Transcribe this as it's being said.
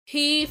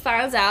he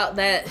finds out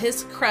that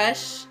his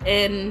crush,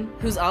 and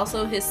who's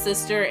also his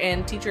sister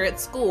and teacher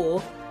at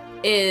school,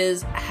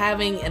 is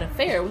having an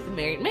affair with a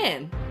married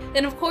man.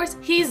 And of course,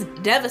 he's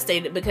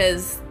devastated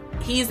because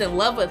he's in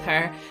love with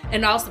her,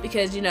 and also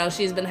because, you know,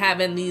 she's been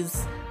having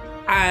these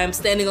I'm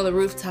standing on the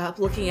rooftop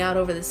looking out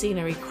over the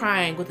scenery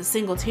crying with a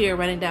single tear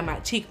running down my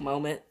cheek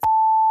moment.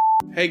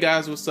 Hey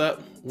guys, what's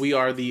up? We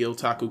are the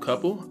Otaku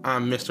Couple.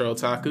 I'm Mr.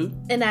 Otaku.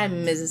 And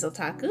I'm Mrs.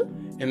 Otaku.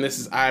 And this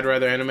is I'd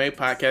Rather Anime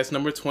podcast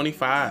number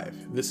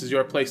 25. This is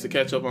your place to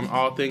catch up on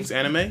all things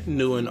anime,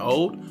 new and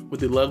old, with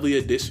the lovely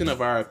addition of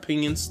our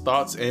opinions,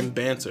 thoughts, and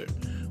banter.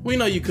 We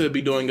know you could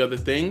be doing other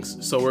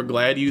things, so we're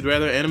glad you'd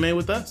rather anime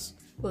with us.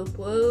 Whoop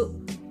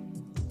whoop.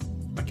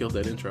 I killed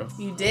that intro.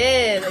 You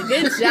did.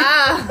 Good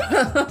job.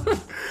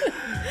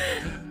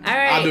 All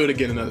right. I'll do it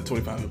again in another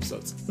 25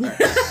 episodes. All right.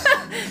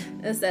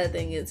 The sad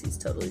thing is he's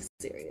totally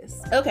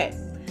serious. Okay.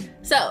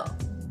 So,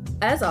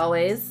 as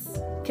always,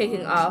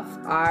 kicking off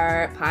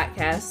our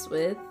podcast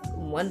with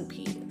One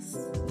Piece.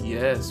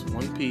 Yes,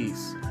 One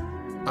Piece.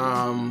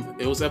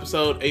 It was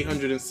episode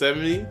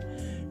 870.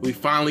 We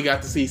finally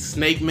got to see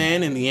Snake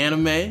Man in the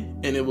anime,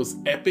 and it was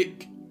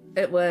epic.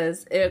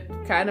 It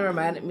kind of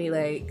reminded me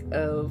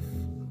of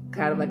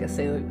kind of like a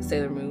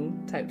Sailor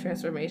Moon type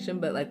transformation,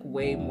 but like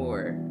way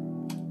more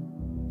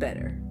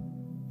better.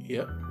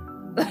 Yep.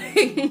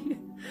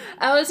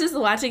 I was just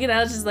watching it,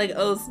 I was just like,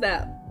 oh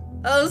snap.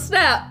 Oh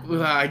snap.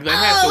 Like they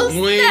had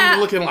the wings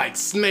looking like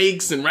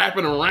snakes and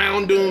wrapping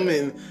around them,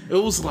 and it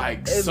was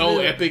like so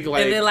epic.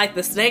 Like, and then like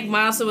the snake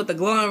monster with the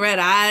glowing red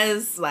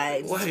eyes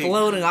like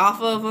floating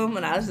off of him,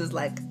 and I was just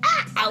like,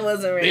 I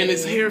wasn't ready. And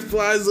his hair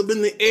flies up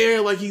in the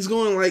air like he's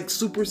going like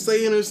Super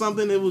Saiyan or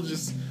something. It was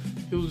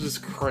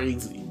just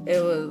crazy.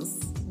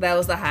 That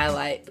was the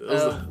highlight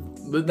of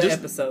the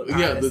episode.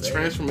 Yeah, the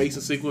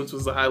transformation sequence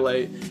was the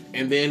highlight,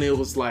 and then it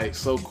was like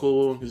so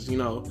cool because, you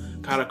know,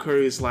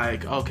 Katakuri is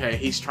like, okay,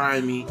 he's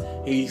trying me.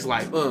 He's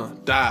like,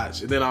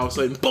 dodge, and then all of a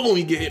sudden, boom,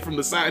 he get hit from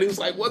the side. He was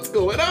like, what's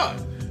going on?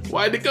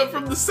 Why'd it come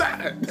from the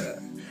side?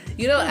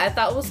 You know what I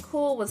thought was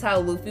cool was how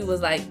Luffy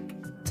was like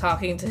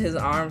talking to his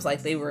arms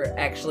like they were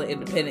actually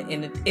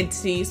independent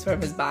entities from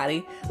his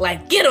body.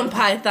 Like, get him,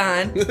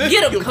 Python!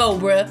 Get him,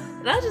 Cobra!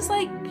 And I was just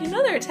like, you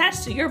know they're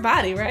attached to your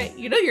body, right?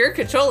 You know you're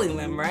controlling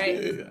them,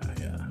 right? Yeah.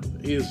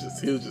 He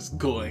was just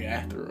going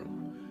after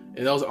him.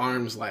 And those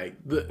arms, like,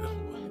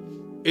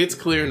 it's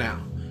clear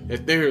now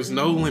that there is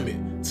no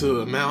limit to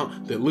the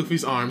amount that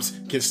Luffy's arms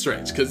can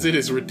stretch, because it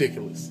is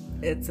ridiculous.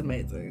 It's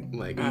amazing.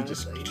 Like,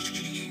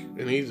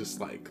 he's just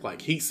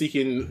like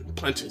heat-seeking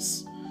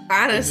punches.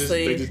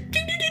 Honestly,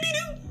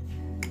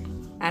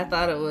 I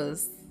thought it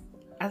was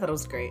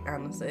great,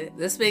 honestly.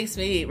 This makes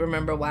me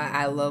remember why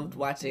I loved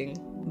watching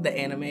the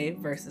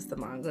anime versus the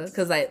manga.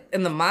 Because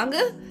in the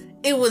manga,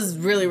 it was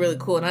really, really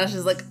cool. And I was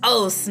just like,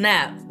 oh,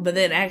 snap. But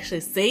then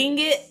actually seeing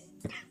it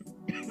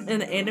in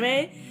the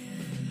anime,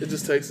 it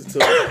just takes it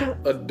to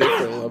a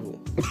different level.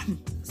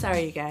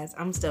 Sorry, you guys.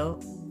 I'm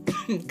still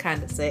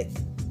kind of sick.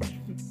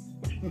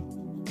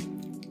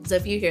 So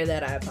if you hear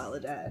that, I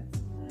apologize.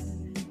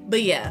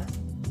 But yeah.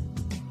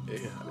 Yeah,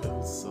 it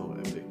was so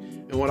epic.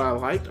 And what I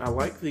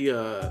liked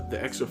the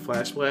extra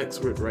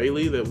flashbacks with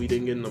Rayleigh that we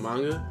didn't get in the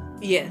manga.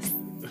 Yes.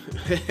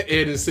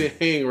 And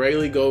seeing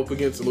Rayleigh go up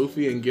against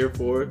Luffy in Gear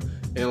 4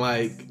 and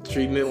like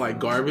treating it like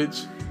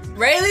garbage.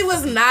 Rayleigh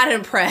was not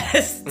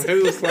impressed.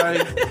 It was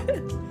like,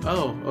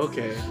 oh,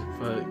 okay,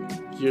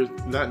 but you're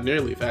not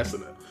nearly fast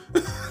enough.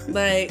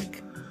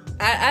 Like,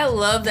 I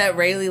love that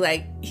Rayleigh,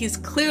 like, he's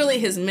clearly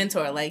his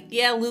mentor. Like,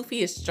 yeah,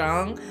 Luffy is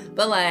strong,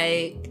 but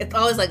like, it's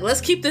always like,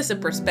 let's keep this in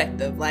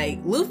perspective. Like,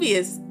 Luffy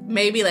is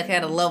maybe like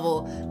at a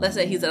level, let's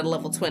say he's at a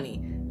level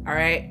 20, all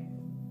right?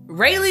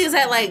 Rayleigh is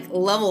at like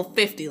level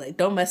 50. Like,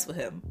 don't mess with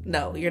him.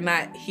 No, you're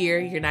not here.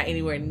 You're not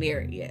anywhere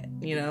near it yet,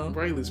 you know?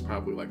 Rayleigh's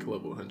probably like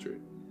level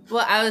 100.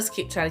 Well, I was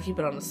trying to keep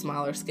it on a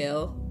smaller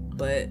scale,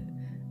 but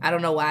I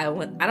don't know why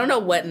I don't know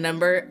what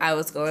number I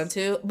was going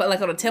to, but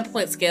like on a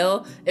 10-point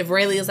scale, if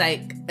Rayleigh is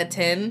like a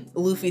 10,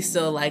 Luffy's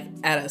still like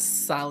at a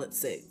solid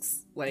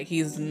 6. Like,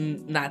 he's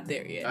not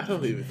there yet. I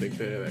don't even think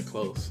they're that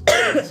close.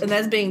 And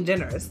that's being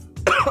generous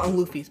on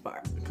Luffy's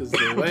part. Because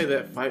the way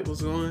that fight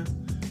was going,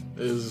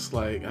 it was just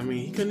like, I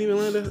mean, he couldn't even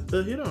land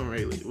a hit on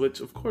Rayleigh, which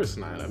of course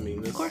not. I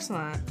mean, of course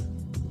not.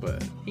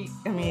 But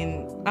I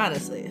mean,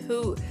 honestly,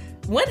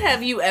 when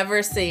have you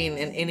ever seen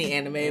in any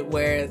anime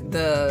where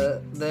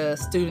the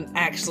student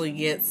actually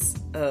gets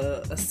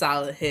a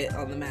solid hit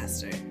on the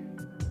master?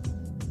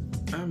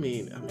 I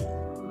mean,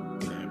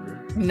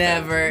 never.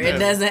 Never. It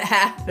doesn't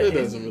happen. It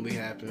doesn't really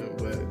happen,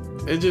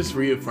 but it just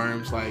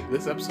reaffirms, like,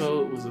 this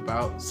episode was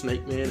about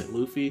Snake Man and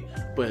Luffy,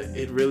 but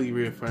it really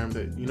reaffirmed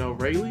that, you know,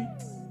 Rayleigh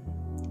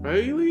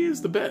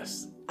is the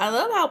best. I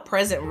love how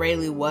present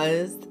Rayleigh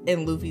was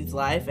in Luffy's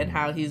life and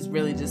how he's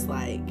really just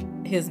like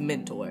his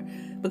mentor.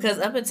 Because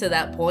up until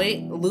that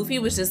point, Luffy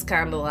was just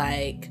kind of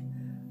like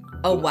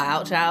a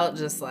wild child,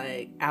 just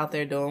like out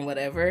there doing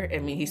whatever. I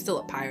mean, he's still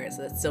a pirate,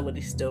 so that's still what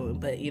he's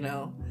doing. But, you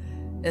know,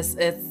 it's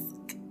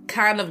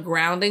kind of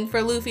grounding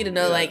for Luffy to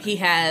know, like, he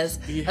has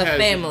a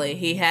family,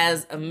 he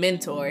has a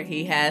mentor,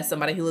 he has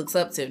somebody he looks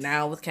up to.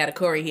 Now with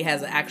Katakuri, he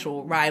has an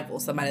actual rival,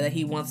 somebody that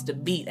he wants to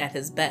beat at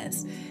his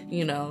best.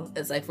 You know,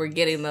 it's like we're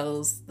getting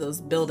those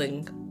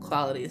building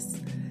qualities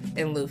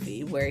in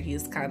Luffy, where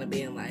he's kind of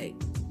being like,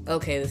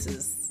 okay, this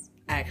is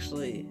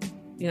actually,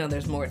 you know,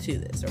 there's more to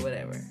this or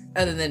whatever,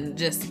 other than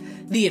just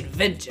the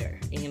adventure,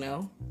 you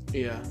know?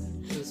 Yeah,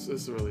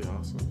 it's really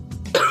awesome.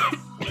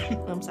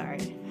 I'm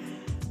sorry.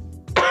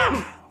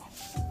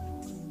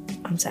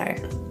 I'm sorry.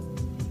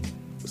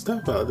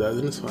 Stop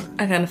apologizing, it's fine.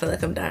 I kind of feel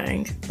like I'm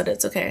dying, but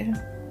it's okay.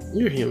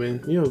 You're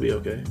human. You'll be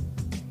okay.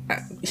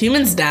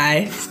 Humans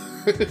die.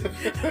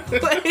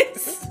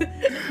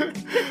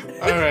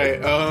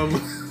 Alright,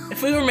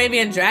 if we were maybe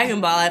in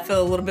Dragon Ball, I'd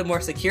feel a little bit more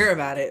secure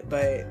about it,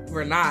 but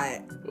we're not.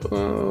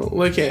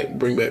 Well, I can't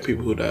bring back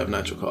people who die of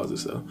natural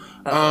causes, though.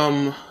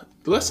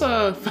 Let's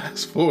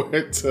fast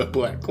forward to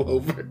Black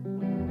Clover.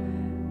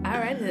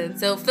 Alright then.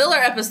 So, filler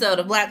episode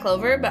of Black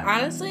Clover, but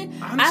honestly,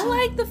 I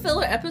like the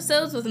filler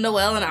episodes with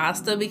Noelle and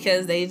Asta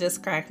because they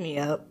just crack me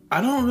up.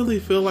 I don't really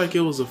feel like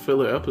it was a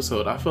filler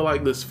episode. I feel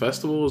like this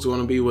festival is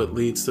going to be what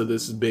leads to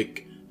this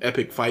big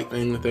epic fight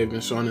thing that they've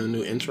been showing in the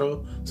new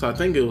intro. So I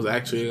think it was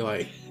actually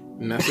like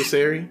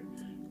necessary.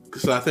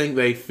 Because I think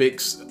they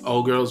fixed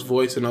old girl's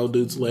voice and old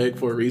dude's leg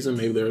for a reason.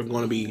 Maybe they're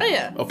going to be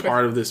a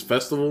part of this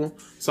festival.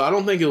 So I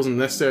don't think it was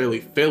necessarily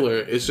filler.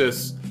 It's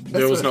just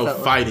there was no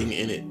fighting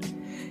in it.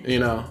 You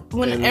know?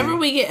 Whenever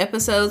we get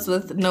episodes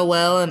with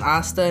Noelle and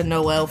Asta, and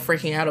Noelle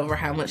freaking out over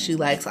how much she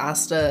likes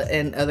Asta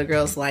and other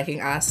girls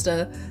liking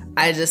Asta,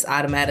 I just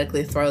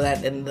automatically throw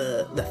that in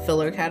the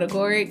filler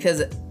category,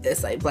 because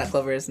it's like Black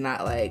Clover is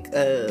not like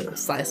a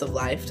slice of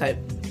life type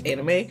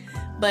anime.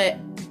 But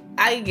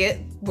I get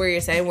where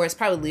you're saying, where it's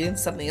probably leading to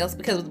something else,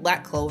 because with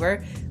Black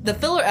Clover, the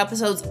filler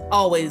episodes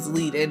always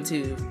lead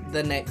into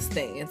the next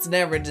thing. It's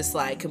never just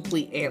like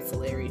complete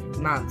ancillary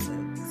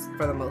nonsense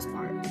for the most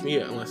part.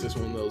 Yeah, unless it's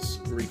one of those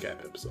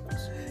recap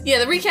episodes. Yeah,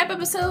 the recap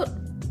episode,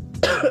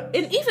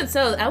 and even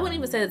so, I wouldn't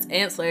even say it's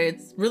ancillary.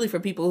 It's really for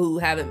people who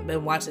haven't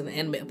been watching the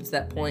anime up to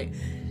that point.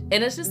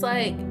 And it's just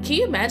like, can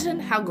you imagine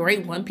how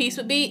great One Piece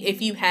would be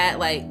if you had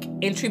like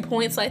entry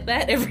points like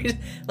that every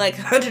like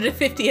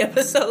 150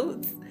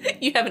 episodes?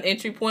 You have an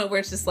entry point where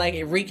it's just like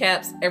it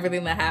recaps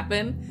everything that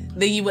happened.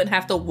 Then you wouldn't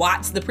have to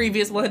watch the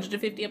previous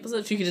 150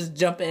 episodes. You could just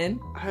jump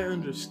in. I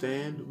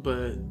understand,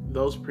 but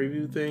those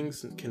preview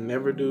things can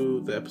never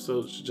do the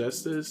episodes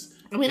justice.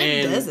 I mean,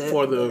 it doesn't.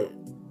 For the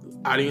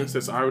audience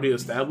that's already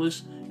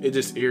established, it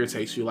just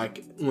irritates you.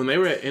 Like when they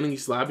were at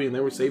Enies Lobby and they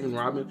were saving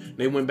Robin,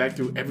 they went back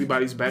through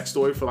everybody's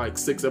backstory for like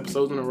 6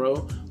 episodes in a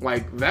row.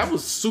 Like that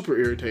was super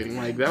irritating.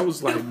 Like that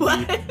was like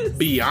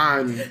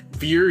beyond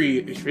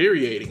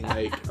infuriating.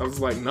 Like I was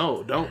like,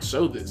 no, don't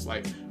show this.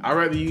 Like I'd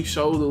rather you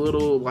show the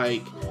little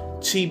like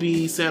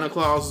chibi Santa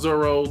Claus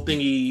Zoro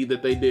thingy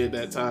that they did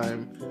that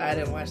time. I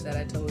didn't watch that.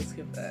 I totally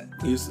skipped that.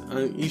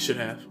 You should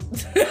have.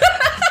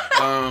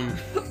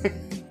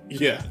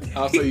 Yeah,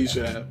 I'll say you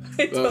should have.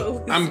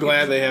 I'm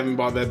glad they haven't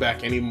brought that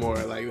back anymore.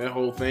 Like that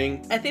whole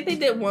thing. I think they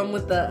did one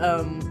with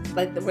the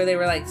where they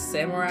were like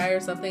samurai or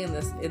something in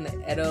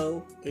the Edo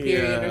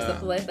period or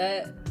something like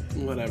that.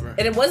 Whatever.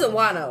 And it wasn't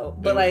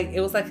Wano, but like it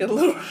was like a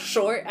little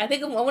short. I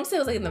want to say it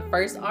was like in the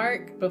first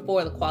arc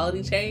before the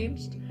quality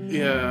changed.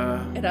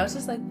 Yeah. And I was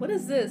just like, what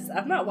is this?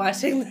 I'm not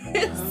watching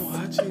this. I'm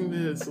watching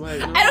this. Like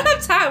no. I don't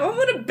have time. I'm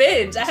gonna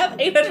binge. I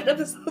have 800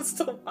 episodes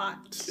to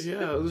watch.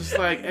 Yeah, it was just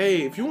like,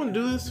 hey, if you want to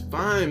do this,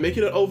 fine. Make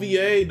it an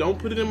OVA. Don't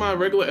put it in my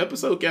regular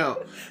episode count.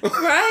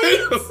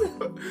 Right?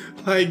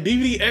 Like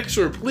DVD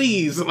extra,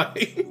 please.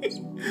 Like.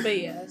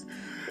 But yeah.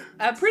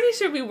 I'm pretty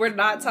sure we were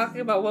not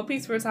talking about One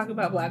Piece. We were talking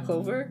about Black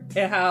Clover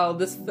and how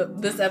this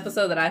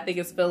episode that I think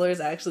is filler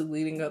is actually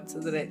leading up to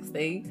the next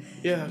thing.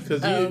 Yeah,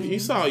 because you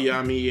saw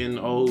Yami and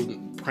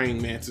old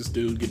praying mantis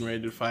dude getting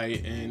ready to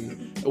fight,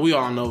 and we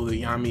all know that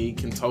Yami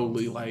can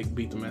totally like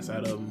beat the mess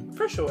out of him.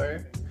 For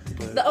sure.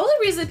 But the only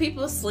reason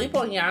people sleep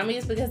on Yami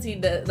is because he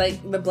does,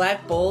 like the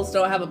Black Bulls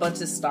don't have a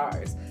bunch of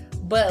stars.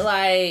 But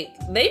like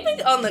they've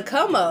been on the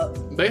come up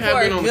for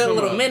a good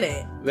little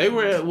minute. They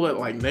were at what,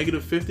 like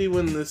 -50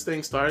 when this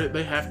thing started?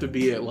 They have to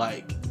be at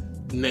like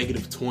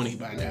 -20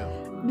 by now.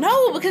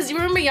 No, because you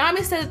remember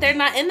Yami said that they're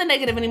not in the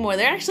negative anymore.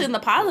 They're actually in the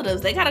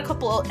positives. They got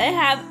they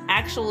have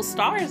actual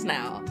stars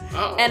now.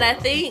 Uh-oh. And I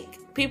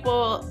think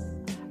people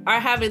are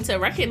having to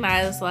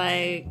recognize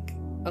like,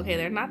 okay,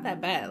 they're not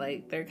that bad.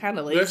 Like they're kind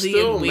of lazy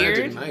and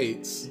weird.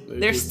 Knights.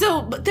 They're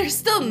still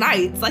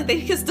knights. Like they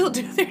can still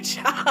do their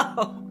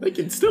job. They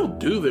can still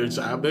do their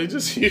job. They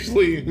just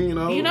usually, You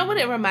know what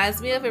it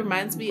reminds me of? It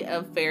reminds me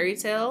of Fairy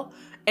Tail.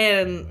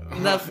 And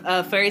the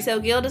Fairy Tail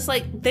Guild is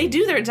like, they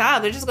do their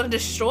job. They're just going to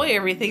destroy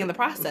everything in the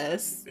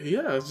process.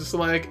 Yeah, it's just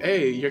like,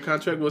 hey, your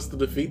contract was to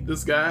defeat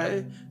this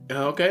guy.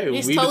 Okay,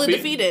 he's totally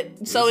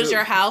defeated. So is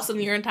your house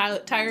and your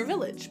entire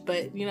village.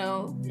 But,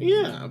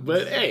 Yeah,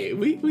 but hey,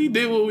 we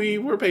did what we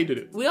were paid to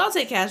do. We all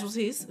take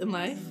casualties in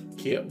life.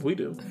 Yep, we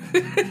do.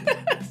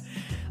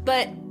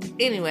 But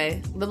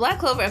anyway, the Black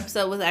Clover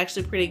episode was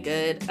actually pretty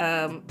good.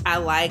 I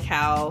like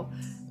how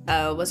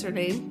what's her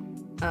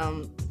name?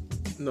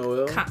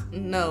 Noelle?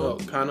 Kano.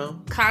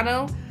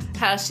 Kano?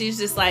 How she's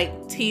just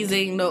like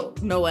teasing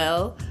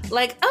Noelle.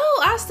 Like,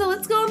 oh, Asta,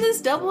 let's go on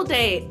this double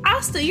date.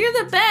 Asta, you're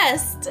the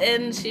best.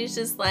 And she's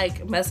just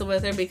like messing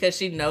with her because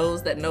she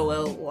knows that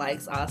Noelle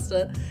likes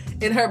Asta.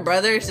 And her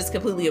brother is just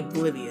completely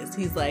oblivious.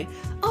 He's like,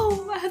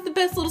 oh, I have the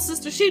best little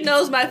sister. She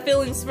knows my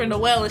feelings for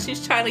Noelle and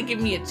she's trying to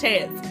give me a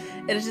chance.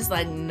 And it's just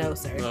like, no,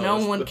 sir.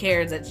 No one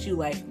cares that you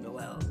like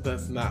Noelle.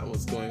 That's not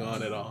what's going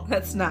on at all.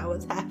 That's not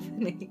what's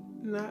happening.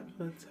 Not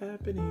what's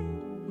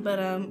happening. But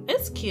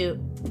it's cute.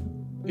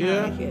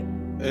 Yeah. I like it.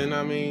 And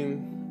I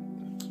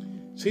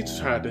mean, she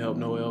tried to help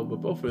Noelle,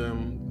 but both of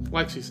them,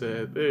 like she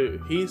said,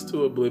 he's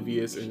too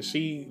oblivious and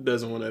she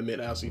doesn't want to admit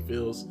how she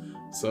feels.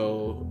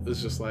 So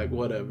it's just like,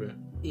 whatever.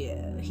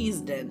 Yeah, he's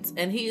dense.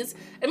 And it's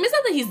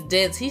not that he's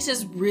dense, he's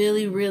just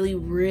really, really,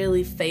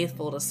 really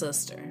faithful to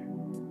sister.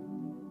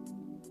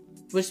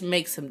 Which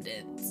makes him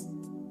dense.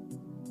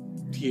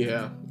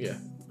 Yeah.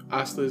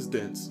 Asta is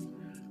dense.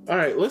 All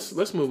right,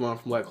 let's move on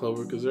from Black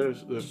Clover because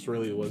there's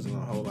really wasn't a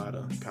whole lot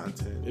of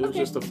content. It was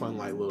just a fun,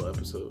 like, little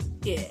episode.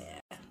 Yeah.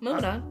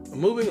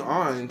 Moving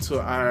on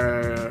to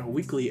our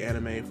weekly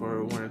anime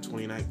for winter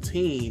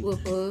 2019.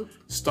 Woo-hoo.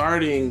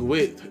 Starting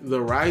with The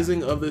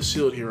Rising of the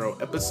Shield Hero,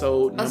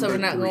 episode number 3. So we're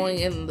not going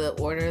in the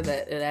order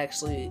that it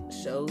actually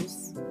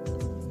shows?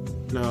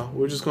 No,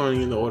 we're just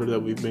going in the order that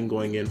we've been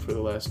going in for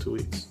the last 2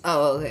 weeks.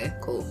 Oh, okay.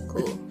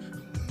 Cool.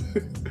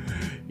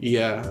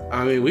 Yeah,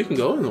 I mean, we can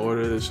go in the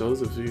order that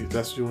shows if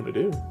that's what you want to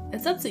do.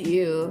 It's up to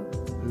you.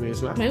 I mean,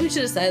 it's not. Maybe we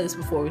should have said this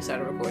before we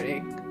started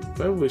recording.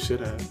 Maybe we should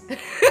have.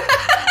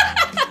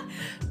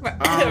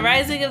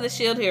 Rising of the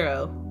Shield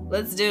Hero.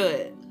 Let's do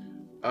it.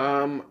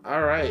 All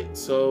right.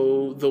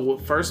 So the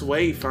first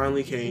wave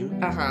finally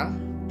came.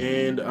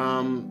 And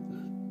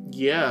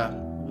yeah,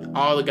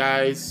 all the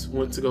guys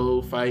went to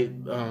go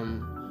fight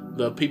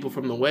the people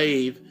from the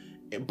wave,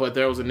 but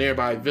there was a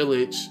nearby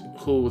village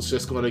who was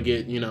just going to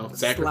get,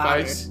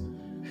 sacrificed,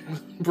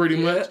 pretty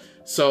much.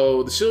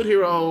 So the Shield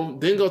Hero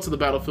didn't go to the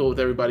battlefield with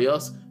everybody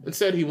else.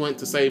 Instead, he went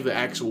to save the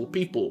actual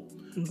people.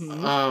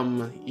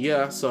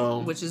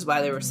 So... Which is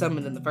why they were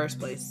summoned in the first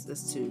place,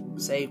 is to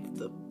save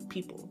the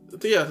people.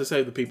 Yeah, to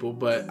save the people.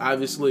 But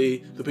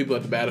obviously, the people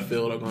at the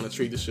battlefield are going to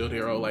treat the Shield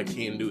Hero like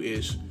he can do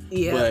ish.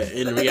 Yeah. But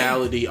in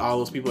reality, all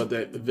those people at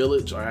that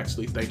village are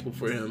actually thankful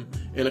for him.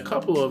 And a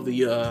couple of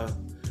the...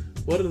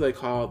 what do they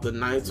call the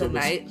knights? The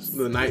knights.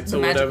 The knights or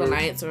whatever. The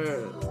knights,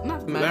 or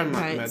not the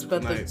knights,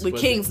 but the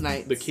King's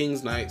Knights. The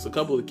King's Knights. A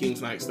couple of the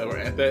King's Knights that were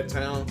at that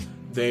town,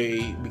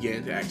 they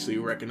began to actually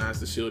recognize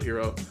the Shield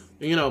Hero.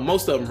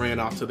 Most of them ran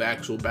off to the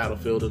actual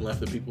battlefield and left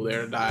the people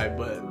there to die,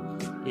 but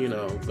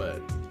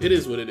it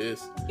is what it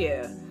is.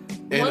 Yeah.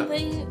 And, one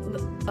thing...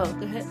 Oh,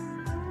 go ahead.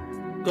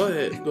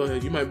 Go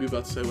ahead. You might be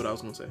about to say what I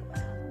was going to say.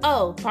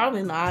 Oh,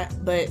 probably not,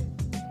 but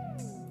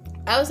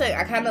I would say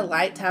I kind of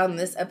liked how in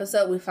this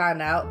episode we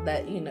find out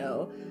that,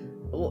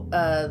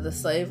 the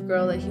slave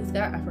girl that he's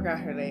got, I forgot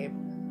her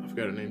name. I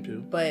forgot her name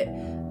too. But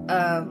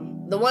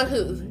the one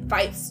who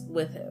fights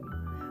with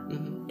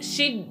him,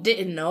 she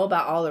didn't know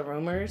about all the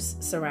rumors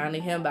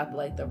surrounding him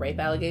about the rape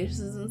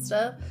allegations and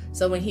stuff.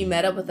 So when he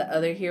met up with the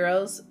other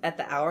heroes at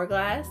the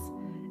Hourglass,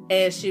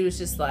 and she was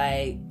just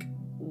like,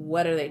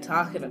 what are they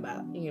talking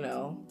about,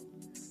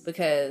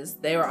 because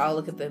they were all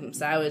looking at them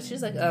sideways.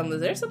 She's like, is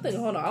there something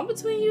going on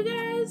between you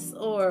guys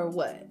or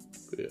what?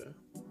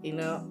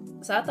 Yeah.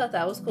 So I thought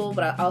that was cool,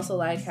 but I also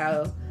like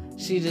how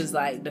she just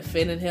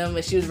defended him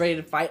and she was ready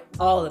to fight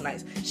all the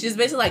knights. She was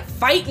basically like,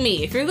 fight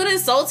me. If you're going to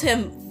insult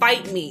him,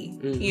 fight me,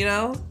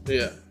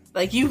 Yeah.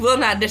 You will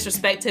not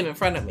disrespect him in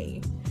front of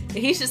me. And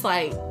he's just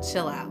like,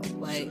 chill out.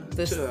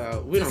 Chill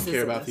out. We don't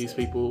care about these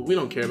people. We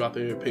don't care about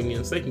their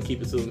opinions. They can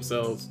keep it to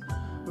themselves.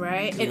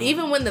 Right? And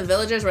even when the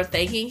villagers were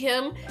thanking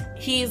him,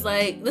 he's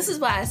like, this is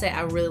why I say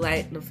I really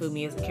like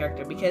Nofumi as a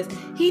character, because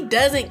he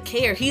doesn't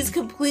care. He's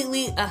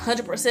completely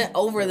 100%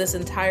 over this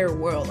entire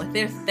world.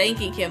 They're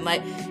thanking him.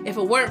 If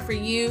it weren't for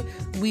you,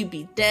 we'd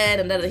be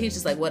dead. And he's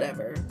just like,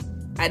 whatever.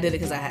 I did it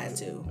because I had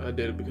to. I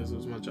did it because it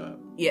was my job.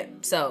 Yeah.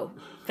 So,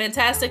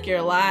 fantastic. You're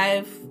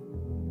alive.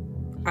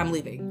 I'm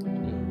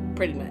leaving.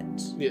 Pretty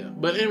much. Yeah.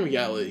 But in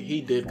reality,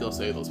 he did go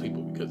save those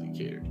people because he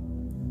cared.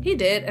 He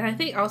did, and I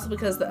think also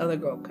because the other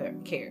girl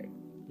cared.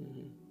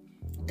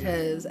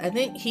 Because I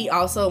think he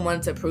also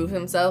wanted to prove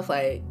himself,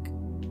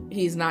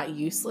 he's not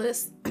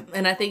useless.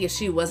 And I think if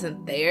she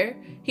wasn't there,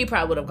 he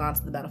probably would have gone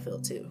to the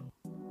battlefield too.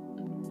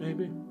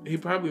 Maybe. He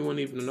probably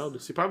wouldn't even know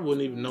this. He probably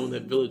wouldn't even know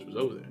that village was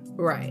over there.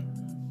 Right.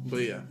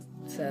 But yeah.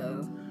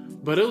 So.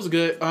 But it was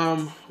good.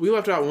 We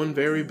left out one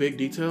very big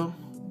detail.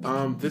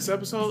 This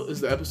episode is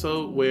the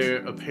episode where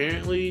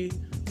apparently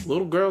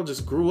little girl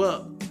just grew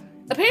up.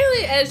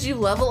 Apparently, as you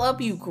level up,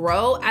 you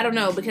grow. I don't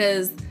know,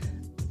 because...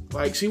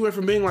 she went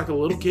from being, a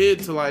little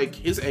kid to,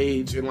 his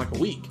age in, a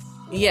week.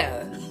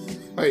 Yeah.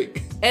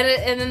 Like,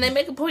 and then they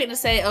make a point to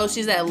say, oh,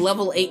 she's at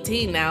level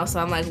 18 now. So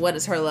I'm like, what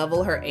is her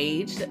level, her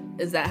age?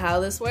 Is that how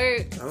this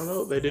works? I don't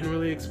know. They didn't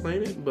really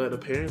explain it, but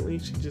apparently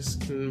she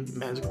just can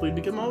magically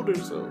become older.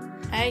 So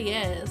I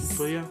guess.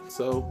 But yeah,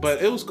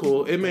 but it was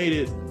cool. It made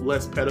it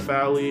less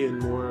pedophile-y and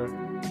more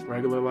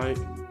regular-like.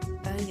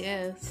 I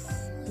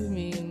guess. I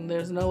mean,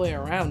 there's no way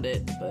around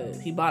it, but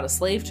he bought a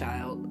slave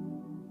child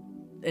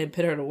and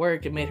put her to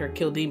work and made her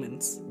kill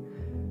demons.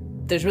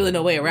 There's really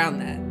no way around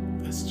that.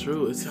 That's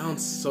true. It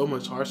sounds so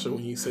much harsher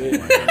when you say it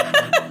like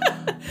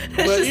that.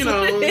 But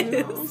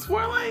it's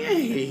more like,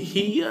 hey,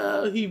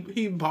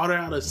 he bought her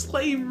out of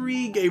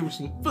slavery, gave her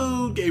some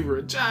food, gave her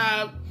a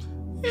job,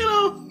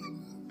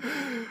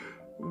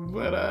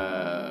 But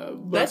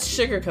that's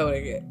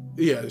sugarcoating it.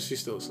 Yeah, she's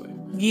still a slave.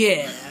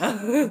 Yeah.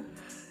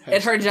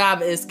 And her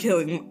job is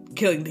killing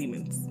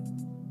demons.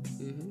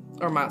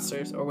 Or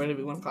monsters, or whatever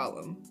you want to call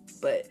them.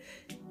 But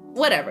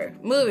whatever.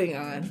 Moving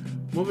on.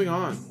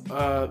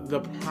 The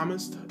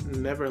Promised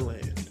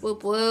Neverland.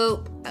 Whoop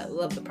whoop. I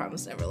love The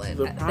Promised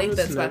Neverland. I think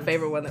that's my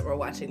favorite one that we're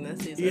watching this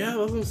season. Yeah,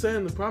 that's what I'm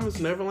saying. The Promised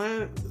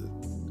Neverland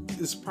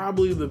is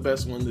probably the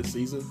best one this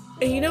season.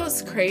 And you know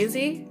what's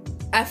crazy?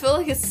 I feel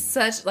like it's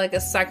such like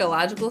a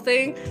psychological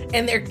thing,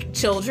 and they're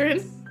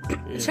children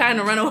trying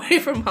to run away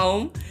from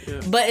home. Yeah.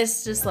 But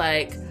it's just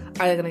like,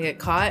 are they gonna get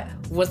caught?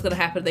 What's gonna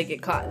happen if they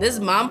get caught? This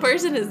mom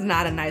person is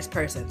not a nice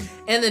person.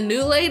 And the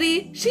new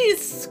lady,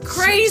 she's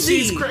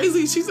crazy. She's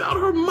crazy. She's out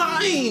of her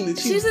mind.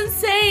 She's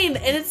insane,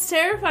 and it's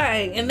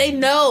terrifying. And they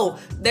know.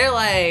 They're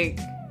like,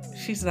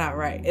 she's not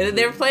right. And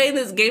they're playing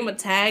this game of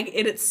tag,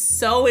 and it's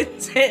so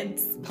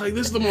intense. Like,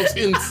 this is the most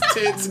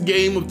intense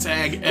game of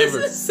tag ever.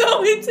 This is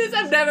so intense.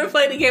 I've never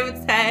played a game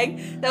of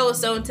tag that was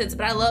so intense.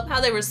 But I love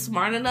how they were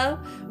smart enough,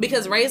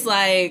 because Ray's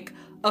like,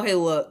 okay,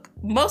 look,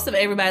 most of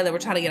everybody that we're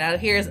trying to get out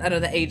of here is under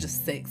the age of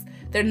 6.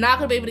 They're not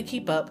going to be able to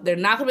keep up. They're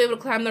not going to be able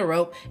to climb the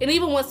rope. And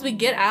even once we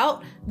get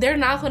out, they're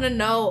not going to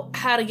know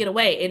how to get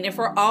away. And if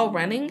we're all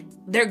running,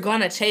 they're going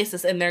to chase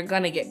us and they're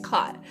going to get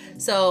caught.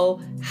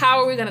 So how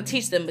are we going to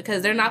teach them?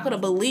 Because they're not going to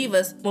believe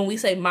us when we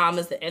say mom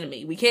is the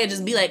enemy. We can't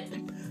just be like,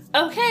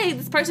 okay,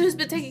 this person who's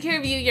been taking care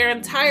of you your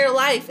entire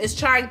life is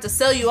trying to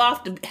sell you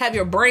off to have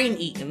your brain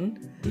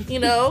eaten. You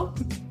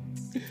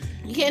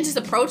can't just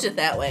approach it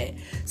that way.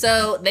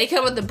 So they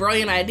come with the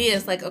brilliant idea.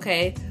 It's like,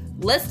 okay,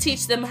 let's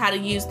teach them how to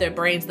use their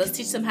brains. Let's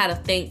teach them how to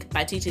think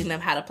by teaching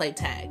them how to play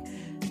tag.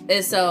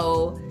 And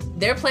so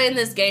they're playing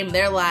this game.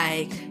 They're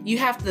like, you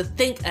have to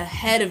think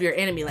ahead of your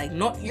enemy. Like,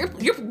 you're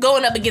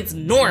going up against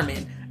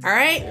Norman. All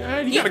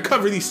right? You gotta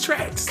cover these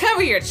tracks.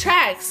 Cover your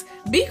tracks.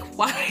 Be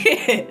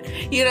quiet.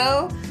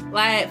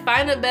 Like,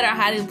 find a better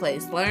hiding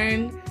place.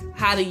 Learn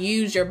how to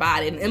use your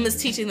body. And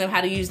Emma's teaching them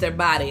how to use their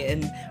body.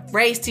 And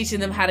Ray's teaching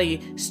them how to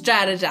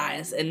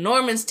strategize. And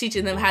Norman's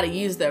teaching them how to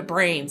use their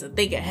brains and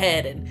think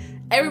ahead. And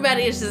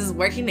everybody is just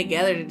working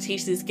together to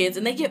teach these kids.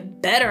 And they get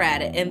better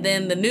at it. And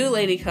then the new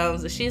lady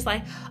comes and she's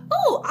like,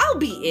 oh, I'll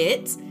be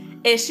it.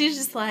 And she's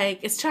just like,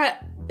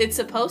 it's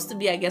supposed to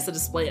be, I guess, a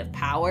display of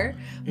power,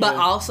 but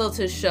also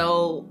to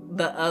show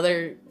the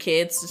other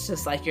kids, it's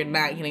just like, you're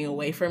not getting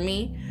away from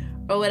me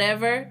or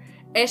whatever.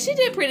 And she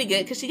did pretty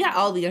good because she got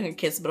all the younger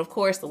kids. But of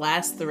course, the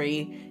last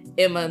 3,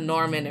 Emma,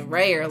 Norman, and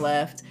Ray are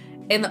left.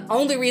 And the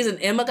only reason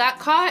Emma got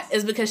caught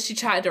is because she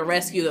tried to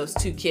rescue those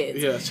 2 kids.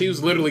 Yeah, she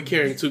was literally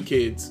carrying 2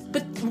 kids.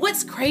 But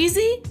what's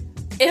crazy?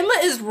 Emma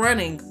is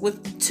running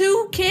with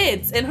 2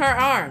 kids in her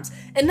arms.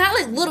 And not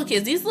like little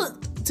kids. These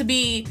look to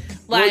be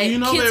like,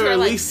 well, kids they were at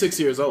like, least 6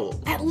 years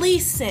old. At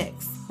least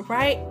 6,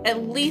 right?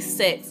 At least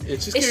 6.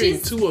 And she's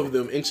carrying 2 of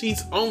them, and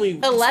she's only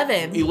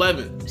 11.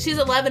 She's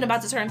 11,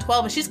 about to turn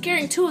 12, and she's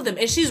carrying 2 of them,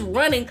 and she's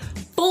running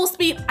full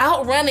speed,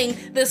 outrunning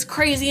this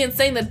crazy,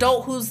 insane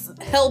adult who's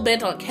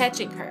hell-bent on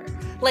catching her.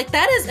 Like,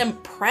 that is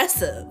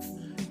impressive.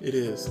 It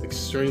is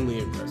extremely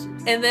impressive.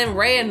 And then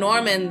Ray and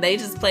Norman, they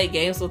just played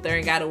games with her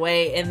and got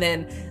away, and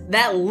then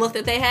that look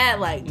that they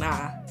had, like,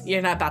 nah.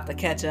 You're not about to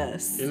catch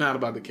us. You're not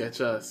about to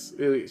catch us.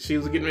 She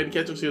was getting ready to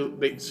catch them.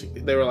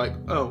 They were like,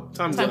 oh,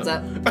 time's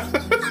up.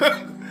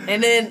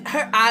 And then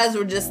her eyes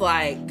were just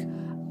like,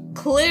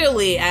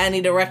 clearly I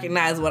need to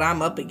recognize what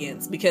I'm up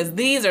against, because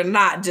these are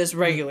not just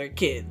regular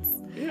kids.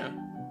 Yeah.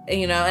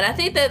 And I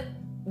think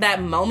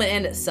that moment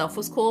in itself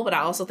was cool, but I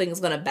also think it's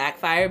going to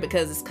backfire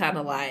because it's kind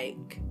of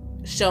like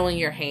showing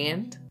your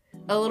hand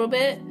a little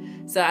bit.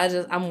 So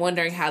I'm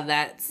wondering how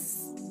that's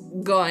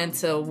going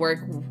to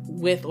work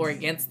with or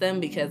against them,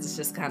 because it's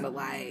just kind of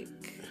like,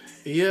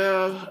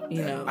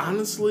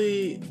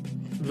 honestly,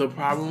 the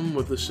problem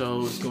with the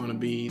show is going to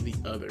be the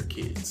other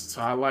kids. So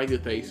I like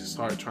that they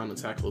start trying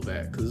to tackle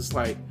that, because it's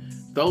like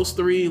those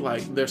 3,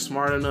 like, they're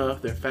smart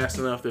enough, they're fast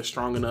enough, they're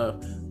strong enough,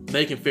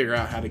 they can figure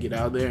out how to get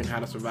out there and how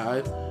to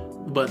survive.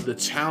 But the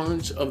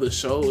challenge of the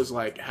show is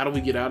like, how do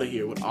we get out of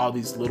here with all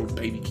these little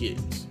baby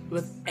kids?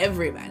 With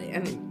everybody.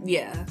 And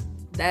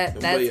that's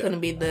going to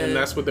be and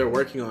that's what they're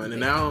working on.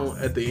 And now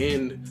at the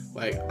end,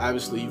 like,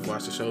 obviously you've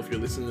watched the show. If you're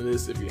listening to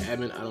this, if you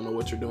haven't, I don't know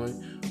what you're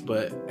doing.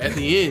 But at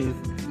the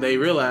end, they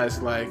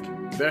realize, like,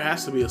 there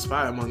has to be a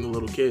spy among the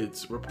little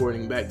kids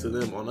reporting back to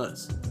them on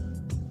us.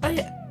 Oh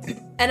yeah.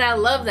 And I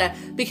love that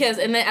because,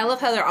 and then I love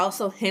how they're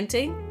also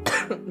hinting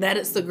that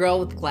it's the girl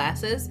with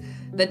glasses,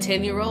 the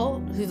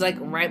 10-year-old who's like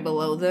right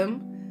below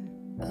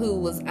them, who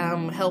was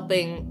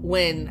helping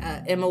when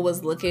Emma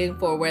was looking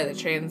for where the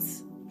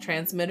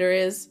transmitter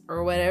is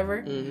or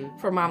whatever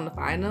for mom to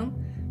find them.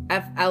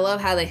 I love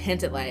how they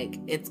hinted like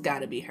it's got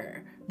to be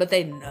her, but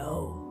they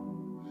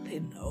know.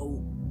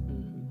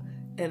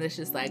 And it's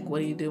just like, what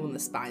do you do when the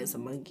spy is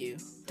among you?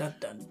 Dun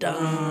dun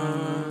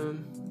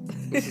dun.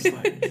 It's just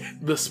like,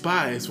 the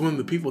spy is one of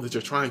the people that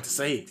you're trying to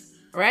save.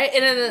 Right?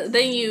 And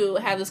then you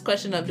have this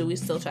question of, do we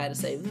still try to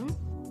save them?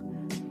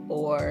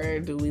 Or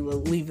do we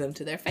leave them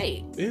to their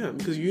fate? Yeah,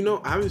 because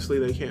obviously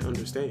they can't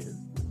understand.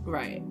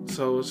 Right.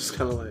 So it's just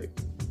kind of like,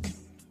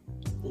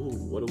 ooh,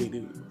 what do we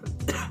do?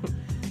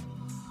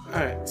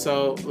 Alright,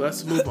 so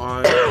let's move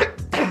on.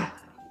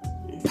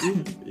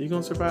 You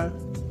gonna survive?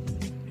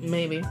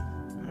 Maybe.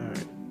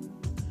 Alright.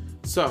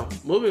 So,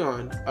 moving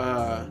on.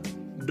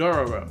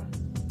 Dororo.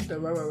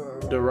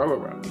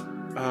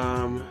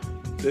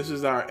 This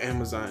is our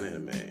Amazon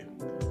anime.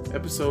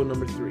 Episode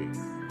number 3.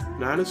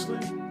 And honestly,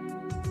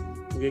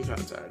 I'm getting kind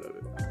of tired of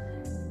it.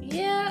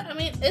 Yeah, I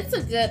mean,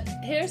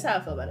 here's how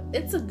I feel about it.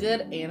 It's a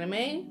good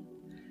anime.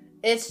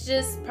 It's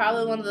just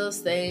probably one of those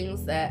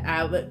things that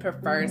I would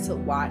prefer to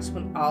watch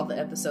when all the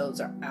episodes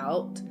are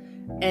out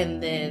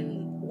and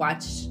then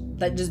watch,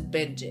 like, just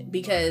binge it.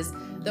 Because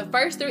the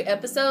first 3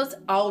 episodes,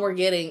 all we're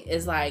getting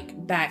is, like,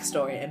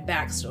 backstory and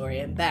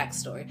backstory and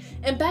backstory.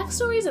 And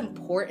backstory is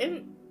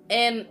important,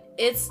 and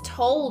it's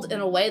told in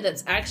a way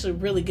that's actually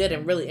really good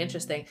and really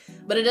interesting.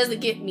 But it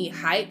doesn't get me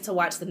hyped to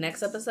watch the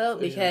next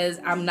episode because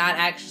I'm not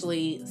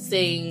actually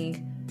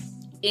seeing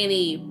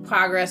any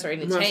progress or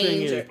any change. I'm not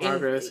seeing any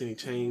progress, any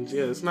change.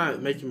 Yeah, it's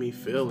not making me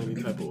feel any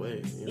type of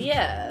way.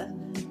 Yeah.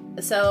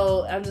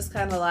 So I'm just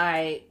kind of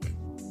like,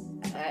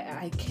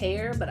 I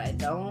care, but I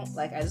don't.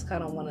 Like, I just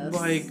kind of want to.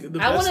 Like, the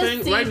best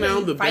thing right now,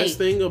 the best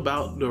thing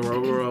about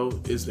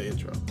Dororo is the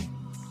intro.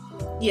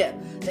 Yeah,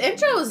 the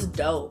intro is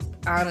dope.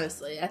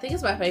 Honestly, I think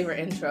it's my favorite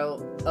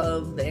intro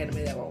of the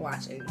anime that we're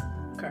watching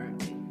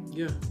currently.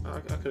 Yeah, I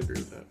could agree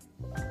with that.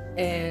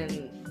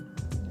 And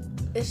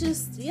it's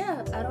just,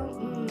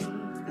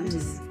 I'm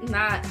just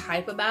not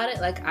hype about it.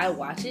 Like, I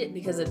watch it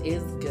because it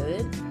is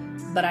good,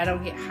 but I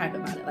don't get hype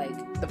about it.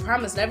 Like, The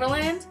Promised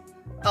Neverland,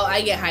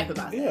 I get hype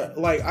about it. Yeah,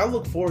 like, I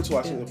look forward to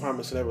watching The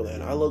Promised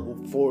Neverland. I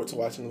look forward to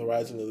watching The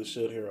Rising of the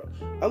Shield Hero.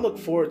 I look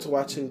forward to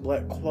watching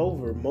Black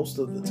Clover most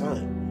of the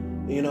time.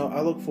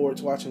 I look forward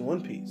to watching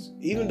One Piece.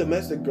 Even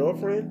Domestic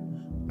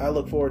Girlfriend, I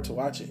look forward to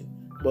watching.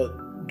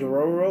 But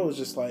Dororo is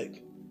just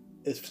like,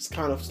 it's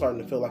kind of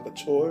starting to feel like a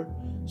chore.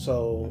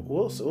 So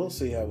we'll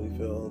see how we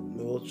feel.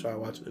 We'll try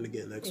watching it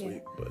again next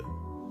week.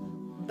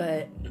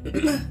 But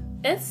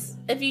it's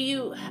if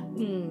you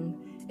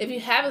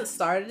haven't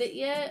started it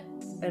yet,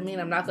 I mean,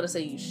 I'm not gonna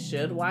say you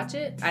should watch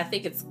it. I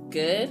think it's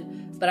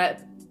good, but I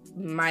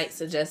might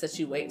suggest that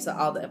you wait till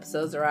all the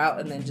episodes are out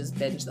and then just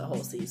binge the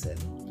whole season.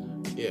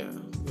 Yeah,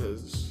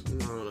 because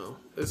I don't know,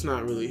 it's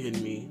not really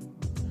hitting me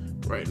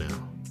right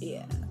now.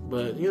 Yeah,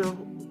 but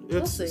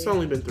it's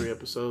only been 3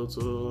 episodes,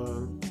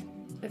 so.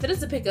 If it is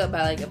to pick up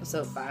by like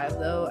episode 5,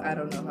 though, I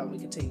don't know how we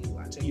continue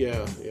watching.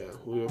 Yeah,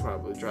 we will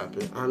probably drop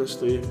it.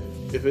 Honestly,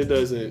 if it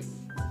doesn't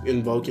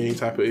invoke any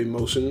type of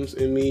emotions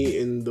in me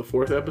in the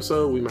 4th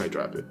episode, we might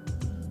drop it.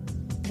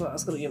 Well, I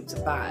was gonna give it to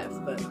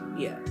 5, but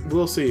yeah.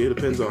 We'll see. It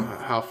depends on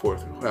how 4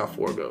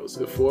 goes.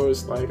 If 4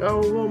 is like,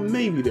 oh well,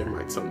 maybe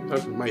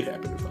something might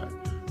happen in 5,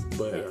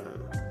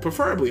 but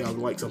preferably I would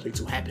like something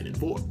to happen in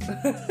 4.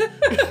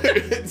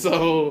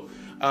 So.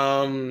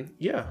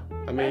 Yeah,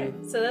 I mean... Right,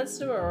 so that's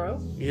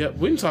Dororo. Yeah,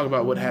 we didn't talk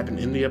about what happened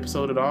in the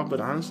episode at all, but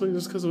honestly,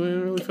 just because we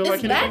didn't really feel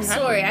like anything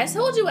happened. I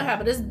told you what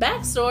happened. It's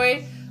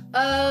backstory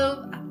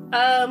of,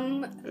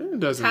 it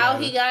doesn't how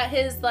matter. he got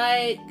his,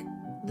 like,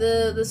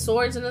 the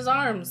swords in his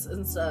arms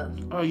and stuff.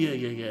 Oh,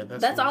 yeah.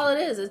 That's all it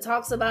is. It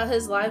talks about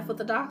his life with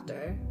the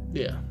doctor.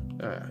 Yeah,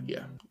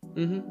 yeah.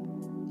 Mm-hmm.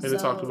 And it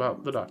talked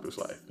about the doctor's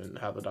life and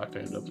how the doctor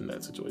ended up in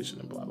that situation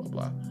and blah, blah,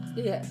 blah.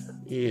 Yeah.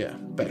 Yeah,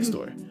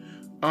 backstory.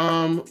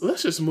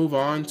 Let's just move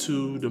on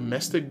to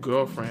Domestic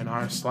Girlfriend,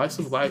 our slice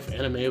of life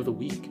anime of the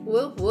week.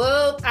 Whoop,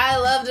 whoop. I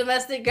love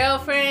Domestic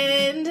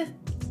Girlfriend.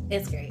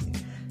 It's great.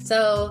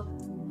 So,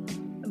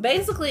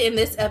 basically in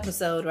this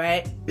episode,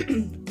 right,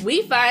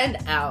 we find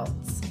out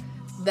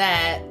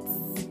that,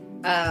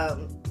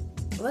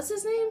 what's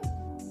his name?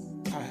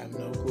 I have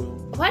no clue.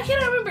 Why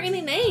can't I remember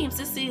any names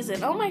this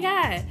season? Oh my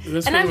god.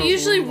 And I'm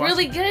usually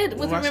really good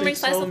with remembering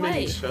slice of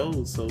life.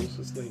 Shows, so it's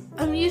just like...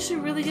 I'm usually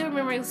really good at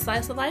remembering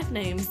slice of life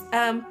names.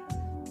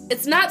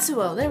 It's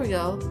Natsuo. There we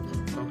go.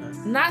 Okay.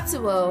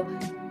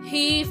 Natsuo,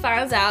 he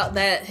finds out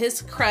that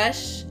his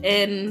crush,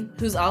 and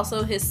who's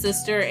also his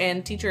sister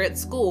and teacher at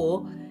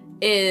school,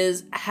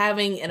 is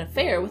having an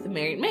affair with a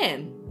married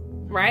man,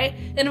 right?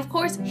 And of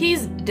course,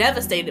 he's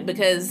devastated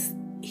because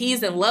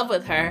he's in love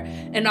with her,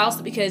 and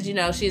also because,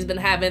 she's been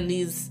having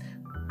these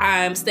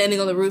I'm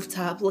standing on the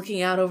rooftop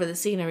looking out over the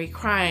scenery,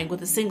 crying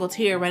with a single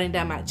tear running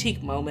down my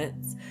cheek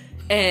moments,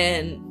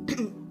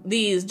 and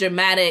these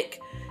dramatic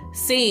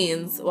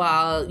scenes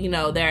while, you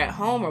know, they're at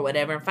home or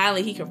whatever. And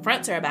finally he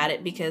confronts her about it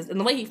and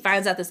the way he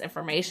finds out this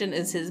information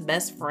is his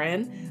best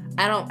friend.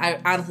 I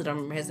honestly don't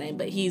remember his name,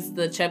 but he's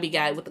the chubby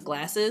guy with the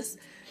glasses.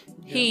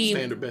 Yeah,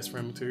 standard best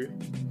friend material.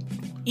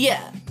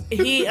 Yeah.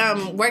 He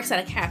works at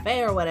a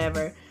cafe or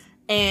whatever.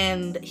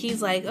 And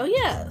he's like, oh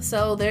yeah.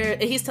 So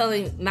he's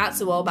telling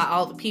Natsuo about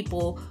all the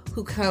people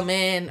who come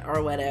in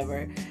or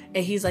whatever. And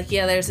he's like,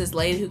 yeah, there's this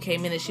lady who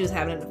came in and she was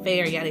having an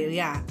affair, yada, yada,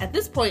 yada. At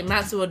this point,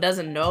 Natsuo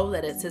doesn't know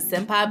that it's his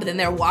senpai, but then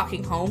they're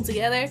walking home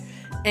together.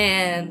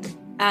 And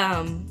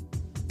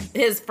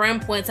his friend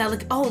points out,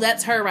 like, oh,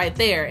 that's her right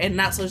there. And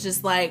Natsuo's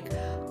just like,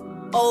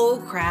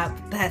 oh,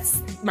 crap,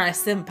 that's my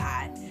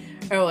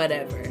senpai or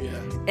whatever. Yeah.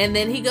 And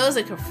then he goes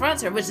and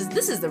confronts her,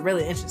 this is the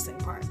really interesting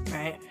part,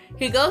 right?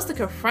 He goes to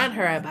confront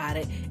her about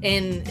it,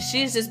 and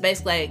she's just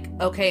basically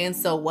like, okay, and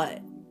so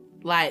what?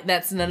 Like,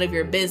 that's none of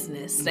your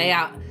business. Stay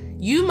out.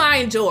 You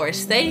mind yours.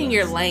 Stay in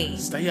your lane.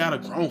 Stay out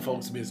of grown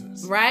folks'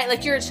 business. Right?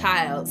 Like, you're a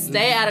child.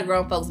 Stay out of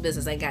grown folks'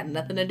 business. Ain't got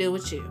nothing to do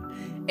with you.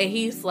 And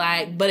he's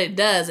like, but it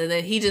does. And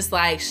then he just,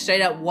 like,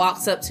 straight up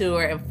walks up to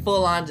her and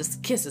full on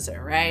just kisses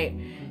her, right?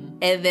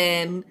 And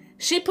then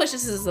she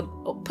pushes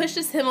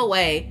him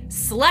away,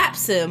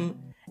 slaps him,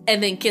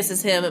 and then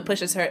kisses him and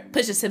pushes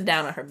him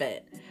down on her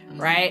bed.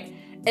 Right?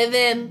 And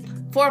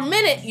then for a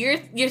minute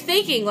you're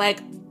thinking like,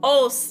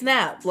 oh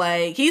snap,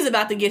 like he's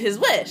about to get his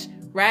wish,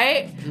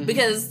 right?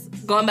 Because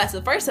going back to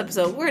the first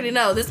episode, we already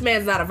know this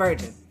man's not a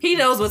virgin. He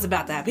knows what's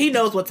about to happen. He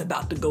knows what's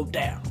about to go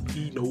down.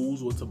 He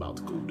knows what's about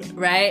to go down.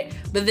 Right?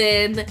 But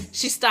then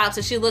she stops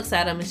and she looks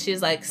at him and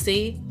she's like,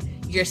 see,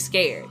 you're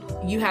scared.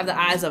 You have the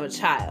eyes of a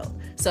child.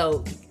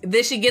 So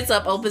then she gets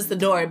up, opens the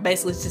door, and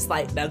basically it's just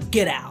like, now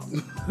get out.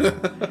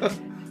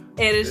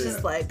 And it's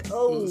just like,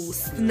 oh,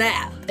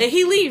 snap. And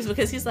he leaves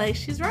because he's like,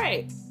 she's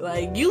right.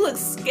 Like, you look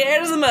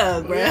scared as a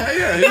mug, bro.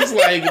 Yeah. He's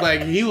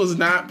like he was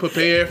not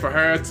prepared for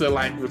her to,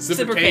 like,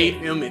 reciprocate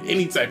him in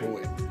any type of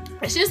way.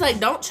 And she's like,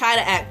 don't try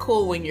to act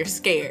cool when you're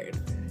scared.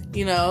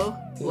 You know?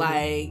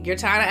 Like, you're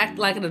trying to act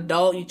like an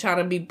adult. You're trying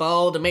to be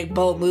bold and make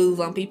bold moves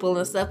on people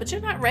and stuff. But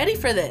you're not ready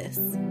for this.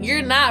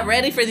 You're not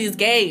ready for these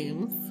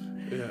games.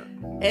 Yeah.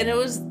 And it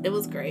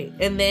was great.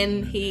 And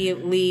then he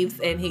leaves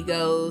and he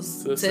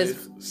goes to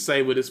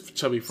stay with his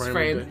chubby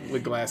friend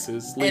with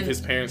glasses. Leave his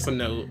parents a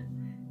note.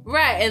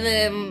 Right. And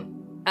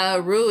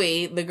then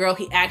Rui, the girl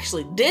he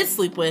actually did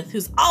sleep with,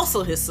 who's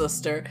also his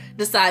sister,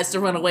 decides to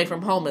run away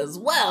from home as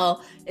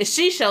well. And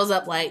she shows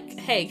up like,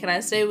 hey, can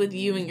I stay with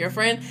you and your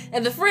friend?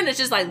 And the friend is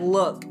just like,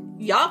 look,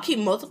 y'all keep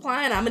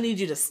multiplying. I'm going to need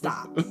you to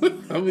stop.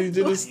 I need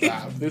you to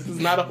stop. This is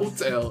not a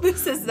hotel.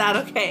 This is not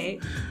okay.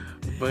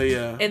 But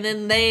yeah. And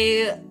then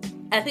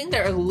I think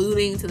they're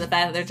alluding to the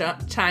fact that they're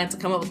trying to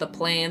come up with a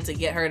plan to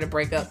get her to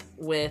break up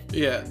with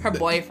her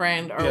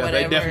boyfriend or whatever.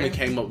 They definitely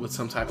came up with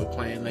some type of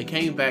plan. They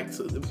came back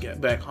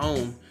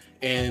home,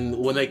 and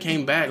when they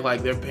came back,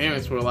 like, their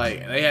parents were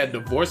like, they had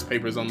divorce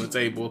papers on the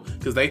table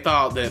because they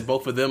thought that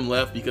both of them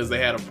left because they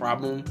had a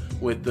problem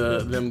with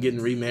them getting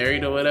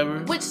remarried or whatever.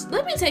 Which,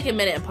 let me take a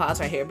minute and pause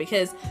right here,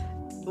 because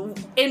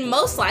in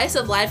most slice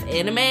of life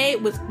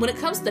anime, when it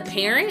comes to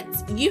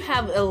parents, you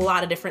have a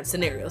lot of different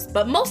scenarios,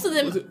 but most of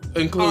them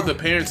include the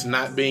parents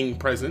not being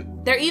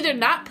present. They're either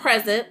not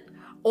present,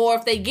 or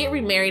if they get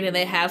remarried and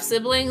they have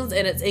siblings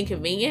and it's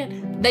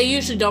inconvenient, they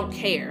usually don't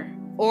care.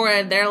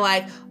 Or they're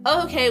like,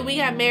 oh, okay, we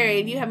got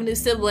married, you have a new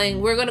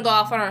sibling, we're gonna go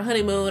off on our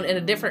honeymoon in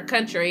a different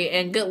country,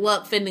 and good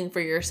luck fending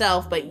for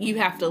yourself, but you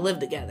have to live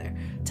together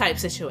type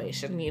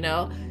situation, you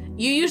know?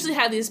 You usually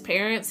have these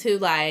parents who,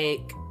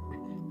 like,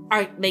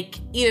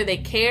 either they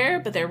care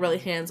but they're really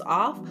hands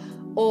off,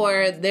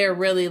 or they're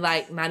really,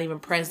 like, not even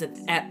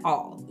present at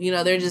all. You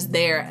know, they're just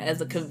there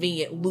as a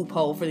convenient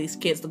loophole for these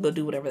kids to go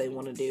do whatever they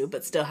want to do,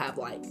 but still have,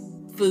 like,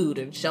 food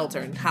and shelter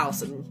and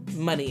house and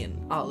money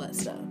and all that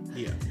stuff.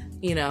 Yeah.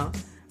 You know?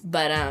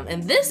 But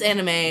in this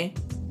anime,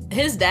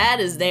 his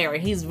dad is there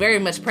and he's very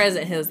much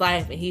present in his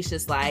life, and he's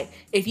just like,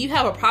 if you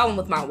have a problem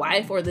with my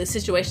wife or this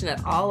situation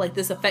at all, like,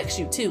 this affects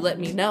you too, let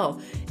me know.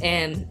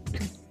 And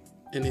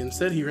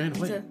instead he ran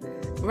away.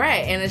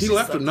 Right. And he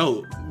left a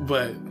note,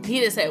 but he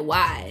didn't say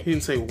why. He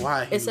didn't say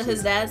why. And so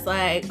his dad's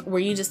like, were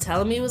you just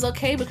telling me it was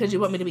okay because you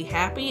want me to be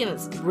happy and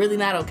it's really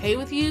not okay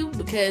with you?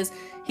 Because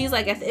he's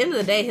like, at the end of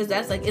the day, his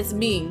dad's like, it's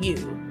me and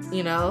you,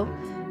 you know?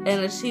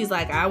 And she's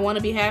like, I want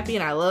to be happy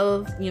and I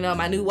love, you know,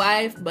 my new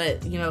wife,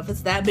 but, you know, if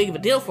it's that big of a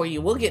deal for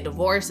you, we'll get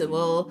divorced and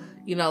we'll,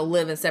 you know,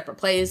 live in separate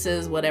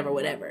places, whatever.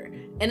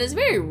 And it's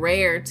very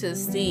rare to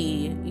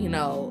see, you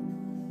know,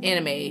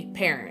 anime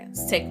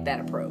parents take that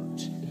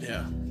approach.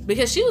 Yeah.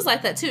 Because she was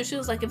like that too. She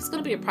was like, if it's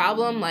going to be a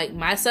problem, like,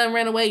 my son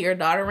ran away, your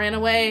daughter ran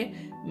away,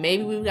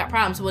 maybe we've got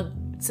problems.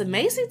 What's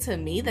amazing to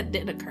me that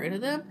didn't occur to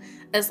them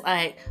is,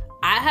 like,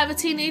 I have a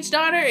teenage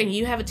daughter and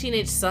you have a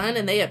teenage son,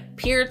 and they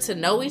appear to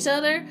know each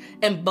other,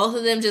 and both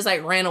of them just,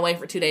 like, ran away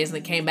for 2 days and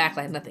then came back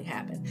like nothing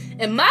happened.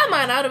 In my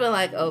mind, I would have been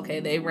like,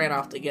 okay, they ran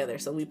off together,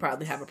 so we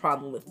probably have a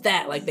problem with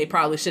that. Like, they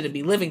probably shouldn't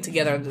be living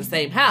together in the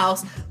same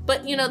house.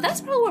 But, you know,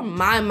 that's probably where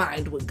my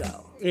mind would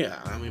go.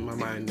 Yeah, I mean, my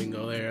mind didn't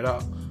go there at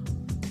all.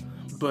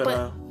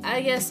 But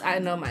I guess I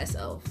know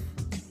myself.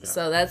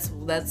 So that's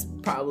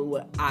probably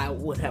what I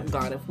would have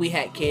gone if we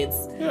had kids.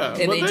 Yeah,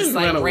 and they just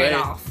like ran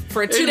off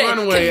for 2 days.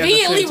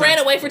 Conveniently ran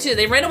away for 2 days.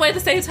 They ran away at the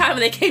same time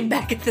and they came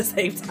back at the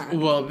same time.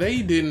 Well,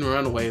 they didn't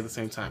run away at the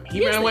same time.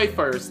 He ran away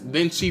first,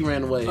 then she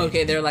ran away.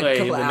 Okay, they're like a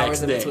couple of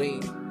hours in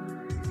between.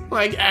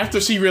 Like after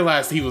she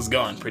realized he was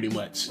gone, pretty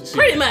much.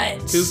 Pretty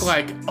much. She was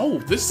like, "Oh,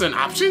 this is an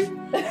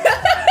option."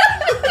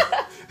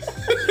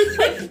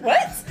 Like,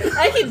 what?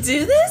 I can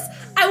do this?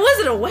 I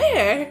wasn't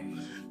aware.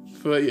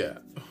 But yeah.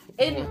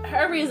 And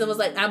her reason was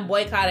like, I'm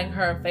boycotting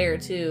her affair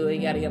too,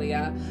 and yada yada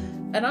yada.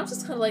 And I'm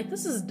just kind of like,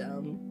 this is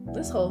dumb.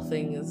 This whole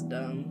thing is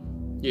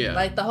dumb. Yeah.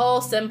 Like the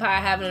whole senpai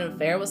having an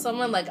affair with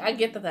someone, like I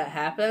get that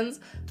happens,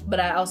 but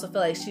I also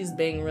feel like she's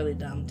being really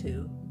dumb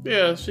too.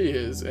 Yeah, she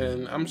is,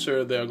 and I'm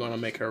sure they're gonna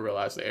make her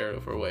realize the error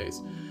of her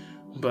ways.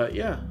 But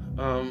yeah,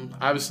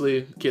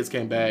 obviously, kids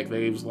came back.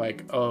 They was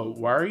like, "Oh,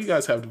 why are you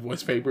guys have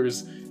divorce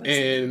papers?"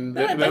 And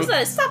they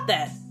said, "Stop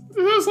that." It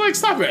was like,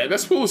 "Stop it!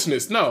 That's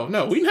foolishness." No,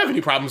 we didn't have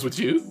any problems with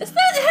you. It has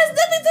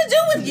nothing to do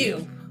with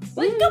you.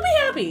 Like, go be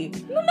happy.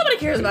 Nobody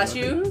cares about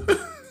you.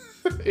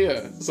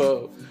 Yeah.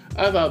 So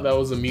I thought that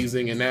was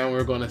amusing, and now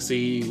we're gonna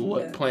see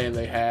what plan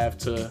they have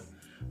to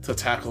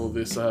tackle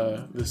this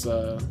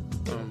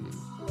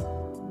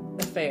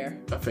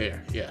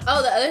affair. Yeah.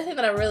 Oh, the other thing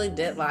that I really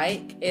did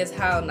like is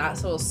how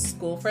Natsuo's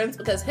school friends,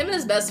 because him and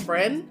his best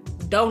friend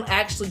don't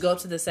actually go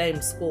to the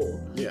same school.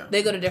 Yeah.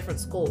 They go to different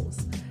schools.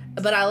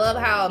 But I love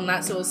how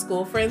Natsuo's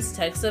school friends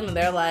text him and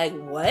they're like,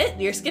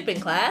 "What? You're skipping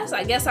class?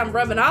 I guess I'm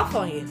rubbing off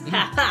on you.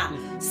 Ha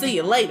ha. See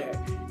you later."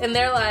 And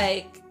they're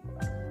like,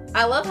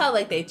 I love how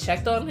like they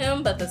checked on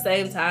him, but at the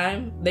same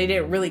time, they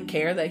didn't really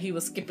care that he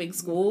was skipping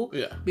school.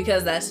 Yeah.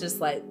 Because that's just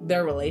like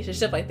their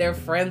relationship. Like they're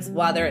friends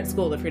while they're at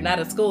school. If you're not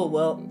at school,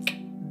 well,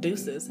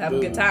 deuces. Have a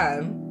good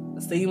time.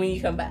 See you when you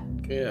come back.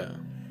 Yeah.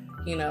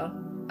 You know?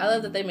 I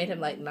love that they made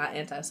him like not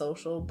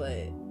antisocial,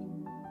 but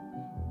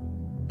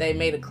they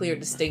made a clear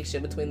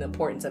distinction between the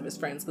importance of his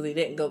friends because he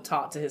didn't go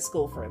talk to his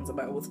school friends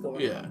about what's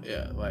going on.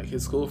 Yeah. Like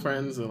his school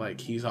friends are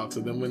like he talks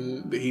to them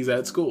when he's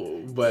at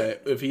school.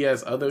 But if he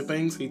has other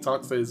things, he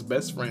talks to his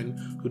best friend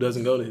who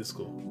doesn't go to his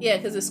school. Yeah,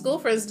 because his school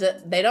friends,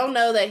 they don't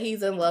know that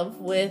he's in love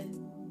with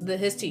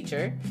his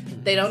teacher.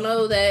 They don't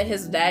know that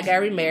his dad got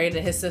remarried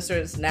and his sister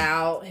is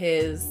now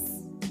his...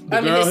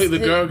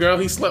 The girl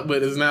he slept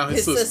with is now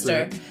his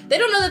sister. They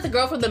don't know that the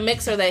girl from the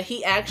mixer that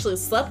he actually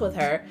slept with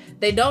her.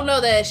 They don't know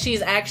that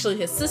she's actually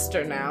his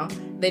sister now.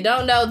 They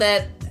don't know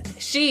that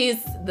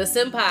she's the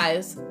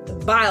senpai's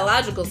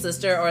biological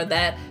sister, or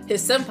that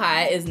his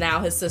senpai is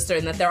now his sister,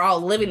 and that they're all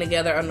living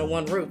together under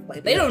one roof.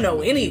 Like they don't know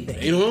anything.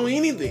 They don't know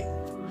anything,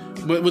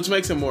 but which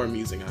makes it more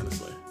amusing,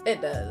 honestly. It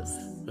does.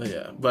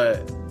 Yeah,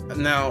 but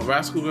now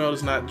Rascal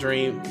does not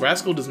dream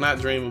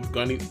of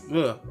Bunny.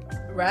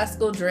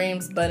 Rascal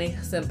dreams Bunny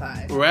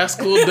Senpai.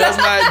 Rascal does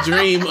not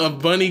dream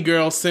of Bunny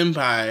Girl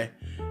Senpai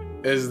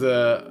is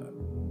the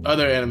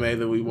other anime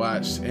that we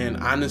watched. And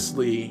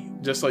honestly,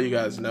 just so you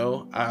guys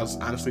know, I was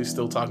honestly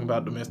still talking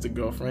about Domestic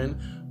Girlfriend,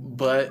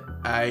 but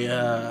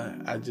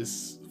I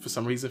just for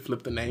some reason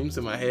flipped the names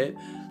in my head.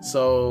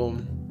 So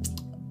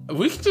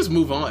we can just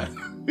move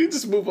on. We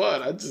just move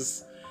on. I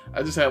just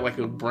had like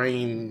a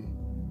brain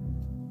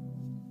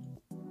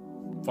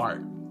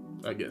fart,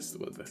 I guess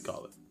what they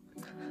call it.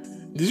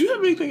 Did you have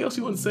anything else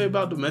you want to say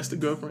about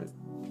Domestic Girlfriend?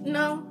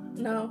 No,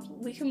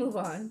 we can move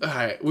on. All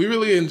right, we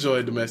really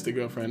enjoyed Domestic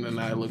Girlfriend, and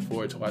I look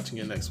forward to watching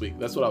it next week.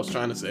 That's what I was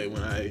trying to say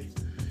when I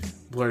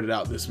blurted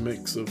out this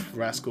mix of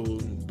Rascal,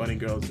 Bunny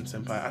Girls, and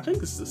Senpai. I think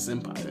this is the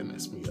Senpai that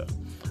messed me up.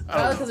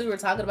 Probably because we were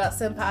talking about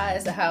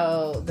senpais,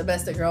 how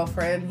Domestic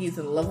Girlfriend, he's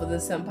in love with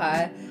his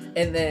senpai,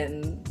 and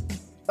then,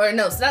 or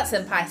no, it's not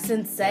senpai,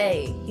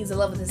 sensei. He's in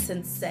love with his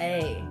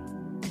sensei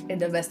in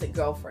Domestic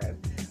Girlfriend.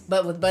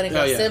 But with Bunny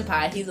Girl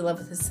Senpai, he's in love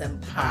with his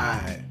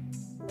senpai.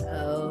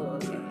 Oh,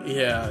 okay.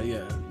 Yeah.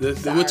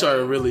 Which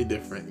are really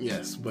different,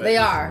 yes. But they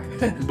are.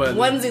 But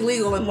one's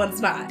illegal and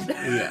one's not.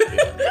 Yeah.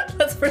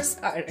 That's for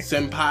starters.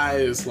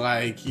 Senpai is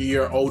like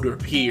your older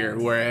peer,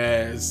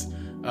 whereas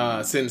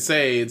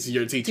sensei, it's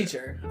your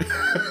teacher.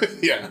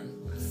 Yeah.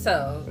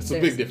 So it's a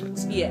big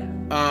difference. Yeah.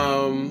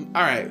 All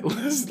right,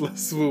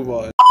 let's move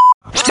on.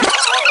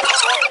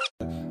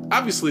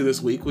 Obviously,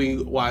 this week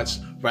we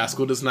watched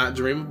Rascal Does Not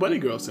Dream of Bunny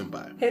Girl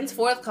Senpai.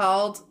 Henceforth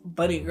called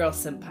Bunny Girl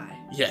Senpai.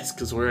 Yes,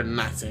 because we're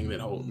not saying that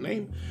whole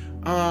name.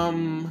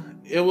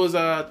 It was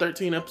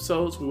 13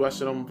 episodes. We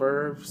watched it on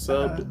Verve,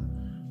 subbed.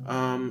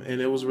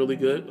 And it was really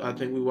good. I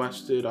think we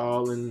watched it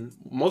all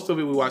most of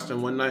it we watched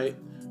in one night.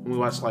 And we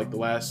watched like the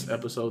last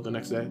episode the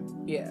next day.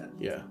 Yeah.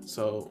 Yeah,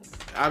 so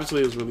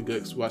obviously it was really good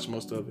because we watched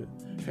most of it.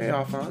 Hey,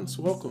 Alphonse,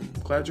 welcome.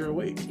 Glad you're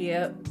awake.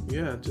 Yep.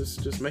 Yeah,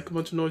 just make a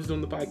bunch of noises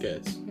on the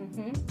podcast.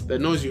 Mm-hmm. That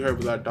noise you heard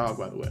was our dog,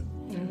 by the way.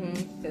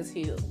 Mm-hmm. Because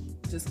he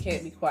just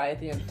can't be quiet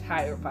the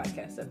entire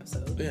podcast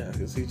episode. Yeah,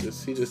 because he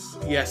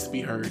has to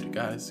be heard,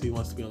 guys. He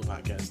wants to be on the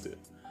podcast too.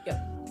 Yep.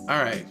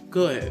 All right,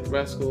 go ahead.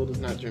 Rascal Does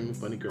Not Dream of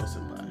Bunny Girl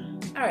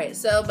Senpai. All right,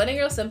 so Bunny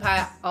Girl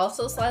Senpai,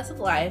 also slice of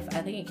life.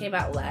 I think it came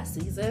out last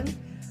season.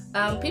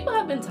 People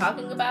have been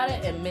talking about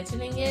it and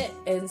mentioning it,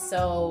 and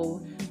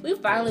so we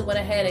finally went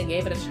ahead and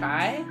gave it a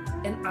try.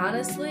 And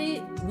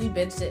honestly, we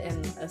binged it in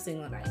a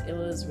single night. It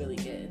was really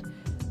good.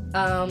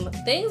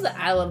 Things that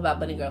I love about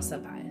Bunny Girl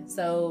Senpai.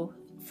 So,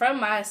 from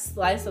my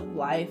slice of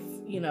life,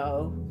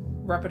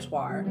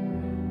 repertoire,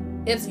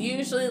 it's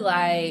usually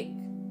like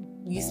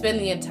you spend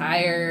the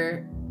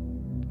entire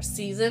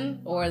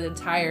season or the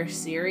entire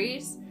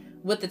series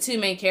with the two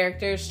main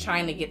characters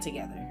trying to get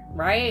together,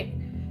 right?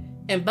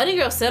 And Bunny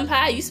Girl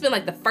Senpai, you spend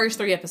like the first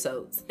 3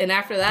 episodes, and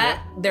after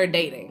that, they're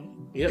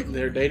dating. Yep,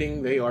 they're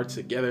dating. They are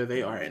together.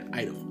 They are an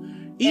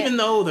item. Even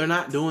though they're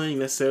not doing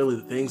necessarily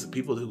the things that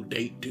people who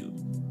date do.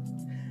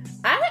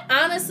 I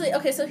honestly,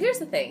 okay, so here's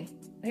the thing.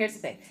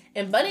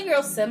 In Bunny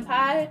Girl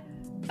Senpai,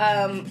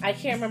 I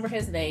can't remember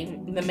his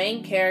name. The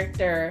main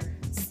character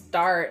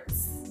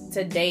starts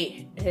to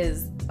date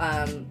his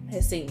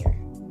senior,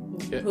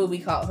 who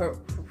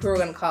we're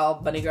gonna call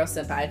Bunny Girl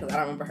Senpai because I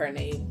don't remember her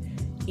name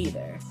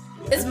either.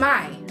 It's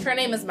Mai. Her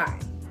name is Mai.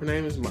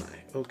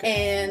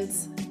 Okay.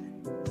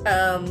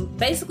 And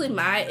basically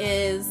Mai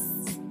is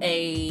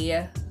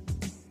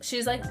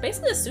she's like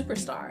basically a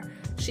superstar.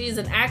 She's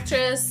an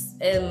actress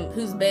and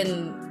who's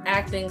been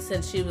acting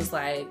since she was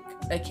like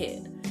a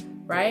kid,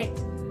 right?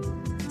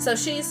 So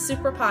she's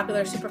super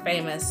popular, super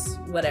famous,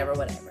 whatever.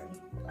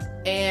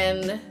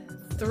 And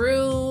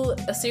through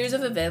a series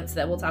of events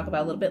that we'll talk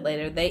about a little bit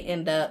later, they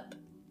end up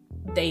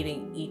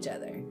dating each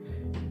other.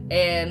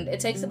 And it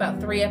takes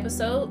about 3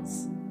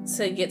 episodes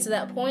to get to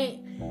that point.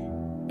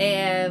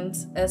 And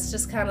it's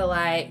just kind of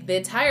like the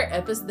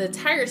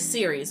entire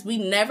series, we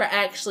never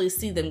actually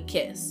see them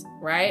kiss,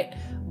 right?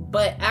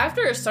 But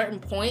after a certain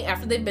point,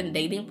 after they've been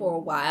dating for a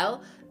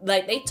while,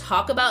 like they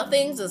talk about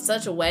things in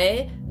such a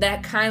way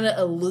that kind of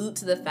allude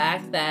to the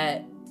fact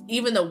that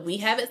even though we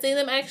haven't seen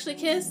them actually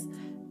kiss,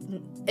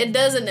 it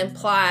doesn't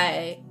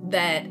imply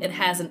that it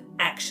hasn't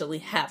actually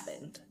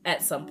happened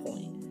at some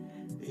point.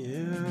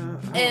 Yeah.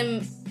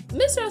 And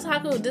Mr.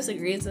 Otaku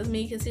disagrees with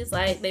me because he's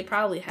like, they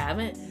probably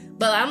haven't.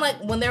 But I'm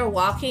like, when they're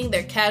walking,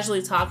 they're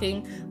casually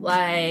talking,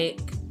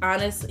 like,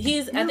 honestly,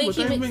 I think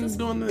they've been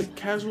doing the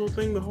casual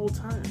thing the whole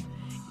time.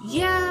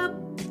 Yeah,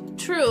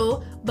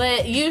 true.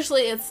 But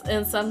usually it's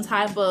in some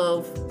type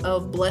of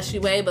blushy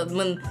way. But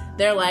when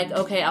they're like,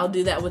 okay, I'll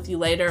do that with you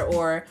later,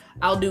 or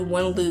I'll do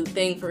one lewd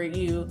thing for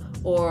you,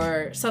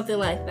 or something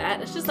like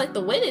that. It's just like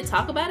the way they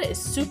talk about it is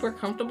super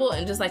comfortable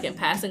and just like in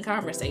passing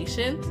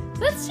conversation.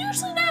 That's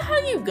usually not how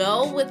you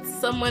go with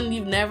someone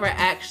you've never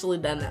actually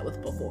done that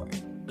with before,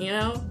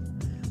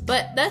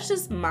 But that's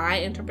just my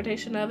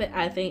interpretation of it.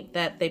 I think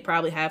that they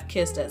probably have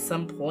kissed at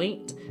some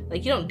point.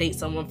 Like, you don't date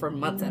someone for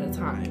months at a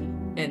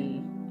time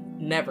and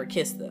never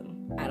kiss them.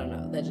 I don't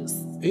know. That just...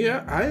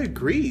 Yeah, I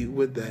agree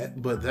with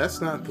that, but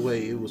that's not the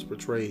way it was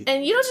portrayed.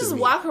 And you don't just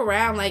walk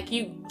around, like,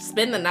 you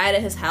spend the night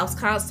at his house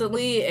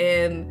constantly,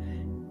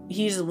 and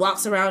he just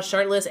walks around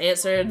shirtless,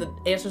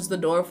 answers the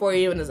door for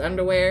you in his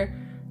underwear.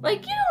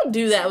 Like, you don't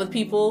do that with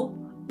people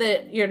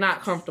that you're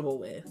not comfortable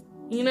with,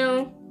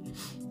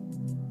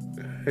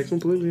 I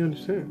completely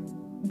understand.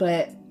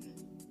 But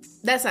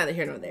that's neither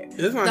here nor there.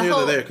 It's not here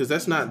nor there, because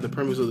that's not the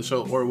premise of the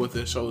show or what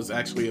the show is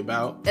actually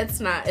about. It's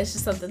not. It's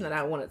just something that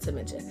I wanted to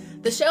mention.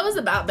 The show is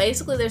about,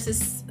 basically, there's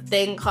this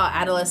thing called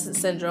adolescent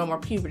syndrome or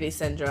puberty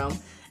syndrome.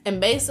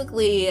 And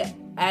basically,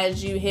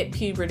 as you hit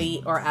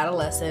puberty or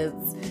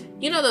adolescence,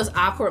 those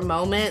awkward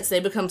moments,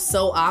 they become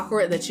so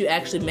awkward that you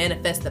actually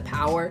manifest the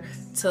power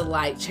to,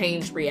 like,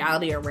 change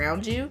reality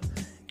around you.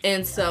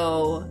 And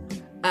so...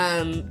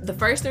 the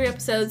first 3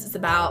 episodes is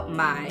about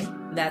Mai.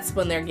 That's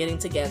when they're getting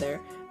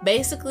together.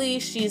 Basically,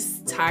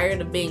 she's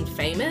tired of being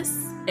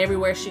famous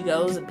everywhere she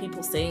goes and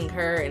people seeing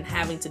her and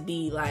having to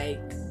be like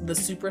the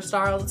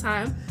superstar all the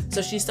time.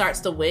 So she starts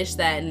to wish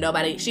that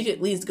she could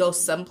at least go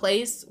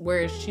someplace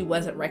where she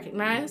wasn't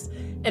recognized.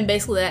 And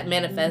basically that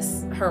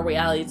manifests her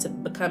reality to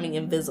becoming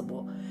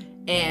invisible.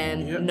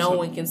 And no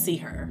one can see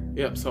her.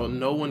 Yep, so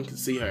no one can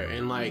see her.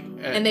 And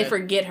and they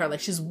forget her. Like,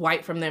 she's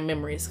wiped from their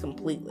memories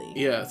completely.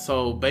 Yeah,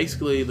 so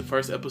basically the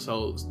first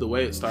episodes, the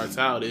way it starts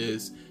out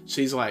is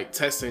she's like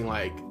testing,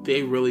 like,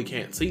 they really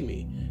can't see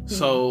me. Mm-hmm.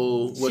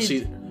 So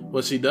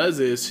what she does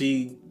is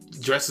she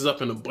dresses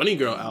up in a bunny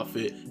girl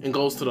outfit and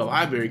goes to the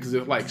library because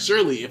they're like,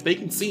 surely if they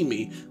can see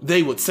me,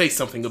 they would say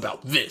something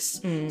about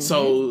this. Mm-hmm.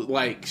 So,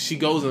 like, she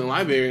goes in the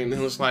library and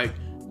then it's like,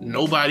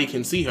 nobody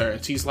can see her.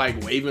 And she's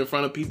like waving in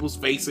front of people's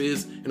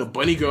faces in a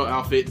bunny girl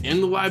outfit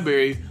in the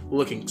library,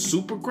 looking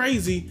super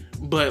crazy,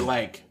 but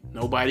like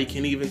nobody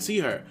can even see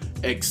her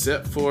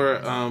except for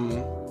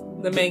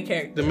the main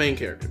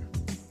character.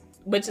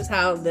 Which is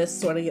how this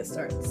sort of gets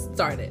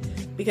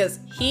started.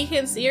 Because he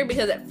can see her,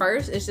 because at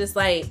first it's just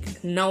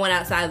like no one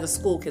outside of the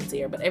school can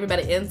see her, but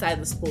everybody inside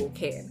the school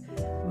can.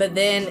 But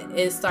then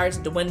it starts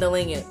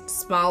dwindling it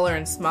smaller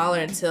and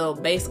smaller until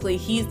basically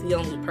he's the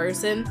only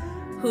person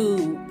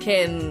who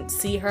can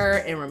see her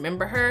and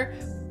remember her.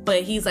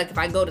 But he's like, if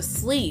I go to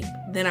sleep,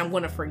 then I'm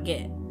going to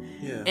forget.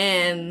 Yeah.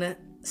 And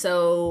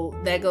so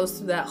that goes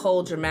through that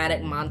whole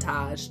dramatic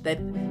montage that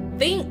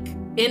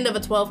end of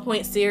a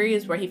 12-point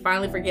series where he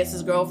finally forgets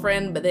his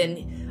girlfriend, but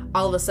then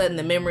all of a sudden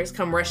the memories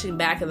come rushing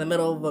back in the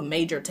middle of a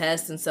major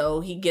test, and so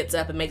he gets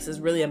up and makes this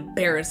really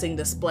embarrassing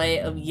display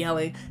of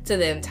yelling to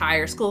the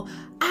entire school,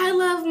 I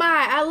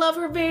love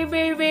her very,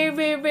 very, very,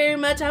 very, very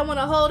much. I want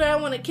to hold her. I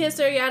want to kiss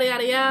her, yada,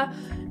 yada, yada.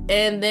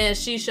 And then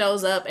she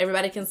shows up.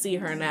 Everybody can see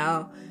her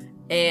now.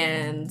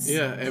 And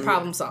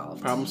problem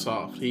solved. Problem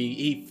solved.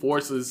 He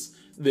forces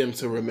them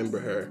to remember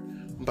her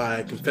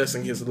by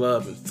confessing his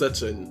love in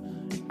such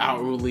an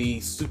outwardly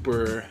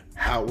super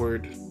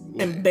outward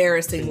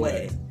embarrassing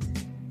way.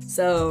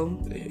 So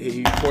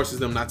he forces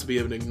them not to be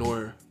able to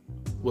ignore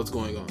what's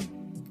going on.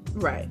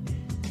 Right.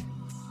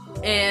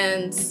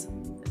 And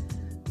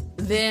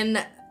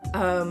then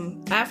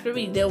after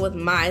we deal with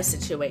my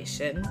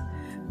situation,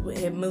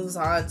 it moves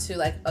on to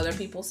like other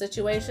people's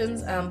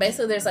situations.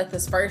 Basically there's like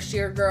this first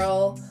year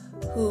girl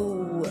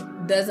who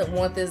doesn't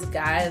want this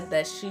guy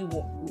that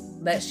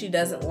she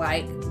doesn't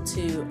like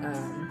to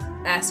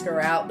ask her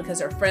out because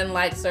her friend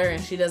likes her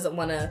and she doesn't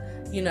want to,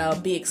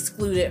 be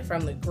excluded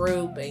from the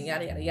group and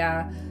yada yada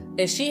yada.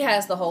 And she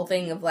has the whole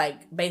thing of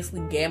like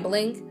basically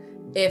gambling.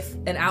 If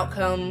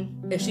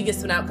she gets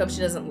to an outcome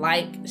she doesn't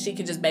like, she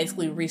could just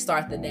basically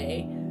restart the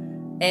day.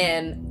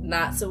 And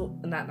not so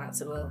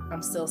well.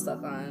 I'm still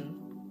stuck on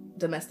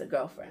Domestic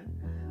Girlfriend.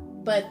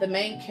 But the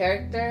main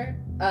character,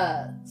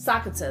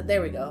 Sakata,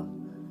 there we go.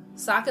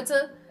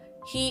 Sakata,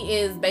 he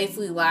is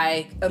basically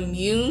like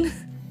immune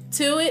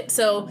to it.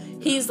 So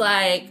he's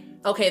like,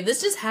 okay,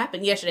 this just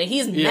happened yesterday.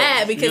 He's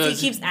mad because he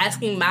keeps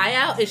asking Mai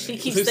out and she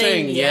keeps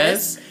saying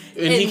yes.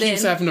 And he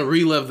keeps having to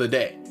relive the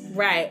day.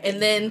 Right. And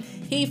then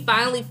he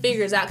finally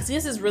figures out, because he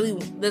has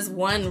this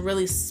one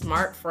really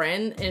smart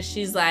friend, and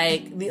she's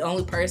like the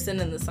only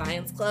person in the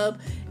science club,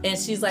 and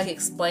she's like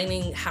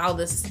explaining how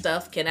this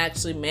stuff can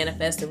actually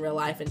manifest in real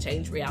life and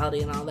change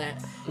reality and all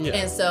that. Yeah.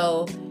 And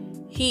so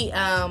he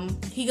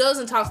goes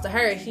and talks to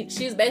her.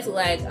 She's basically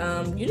like,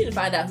 you need to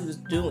find out who's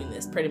doing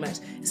this, pretty much.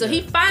 So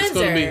he finds her. It's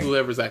going to be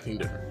whoever's acting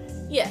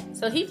different. Yeah.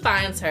 So he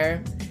finds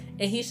her.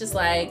 And he's just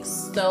like,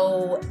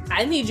 so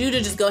I need you to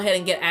just go ahead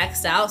and get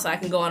axed out so I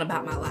can go on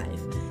about my life.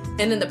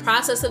 And in the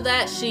process of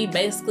that, she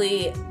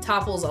basically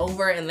topples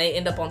over and they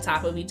end up on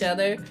top of each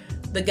other.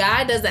 The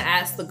guy doesn't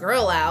ask the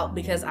girl out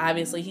because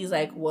obviously he's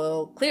like,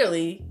 well,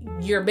 clearly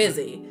you're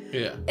busy.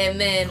 Yeah. And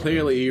then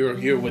clearly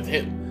you're with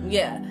him.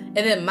 Yeah. And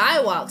then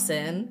Mai walks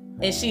in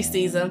and she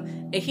sees him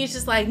and he's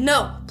just like,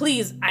 no,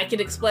 please, I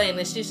can explain.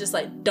 And she's just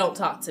like, don't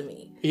talk to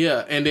me.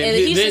 Yeah, and then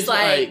he's just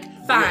like,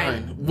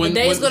 fine. The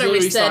day's going to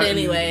reset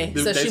anyway,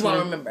 so she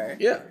won't remember.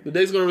 Yeah, the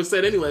day's going to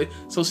reset anyway,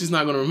 so she's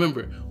not going to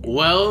remember.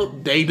 Well,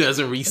 day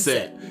doesn't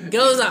reset.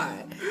 Goes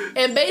on.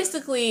 And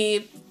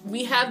basically,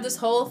 we have this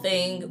whole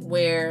thing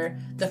where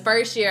the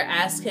first year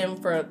asked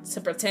him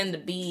to pretend to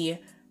be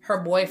her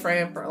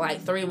boyfriend for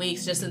like 3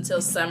 weeks just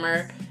until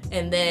summer.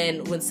 And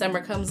then when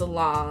summer comes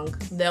along,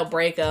 they'll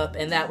break up,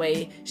 and that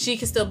way she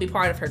can still be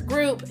part of her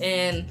group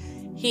and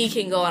he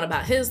can go on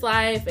about his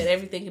life and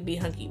everything can be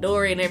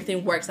hunky-dory and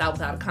everything works out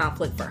without a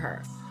conflict for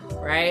her,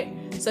 right?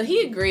 So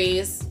he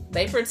agrees,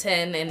 they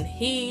pretend, and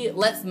he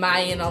lets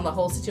Mai in on the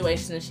whole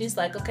situation, and she's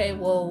like, okay,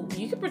 well,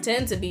 you can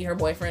pretend to be her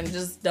boyfriend,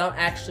 just don't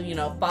actually,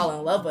 fall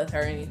in love with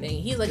her or anything.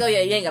 He's like, oh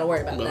yeah, you ain't gotta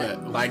worry about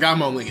that. Like, I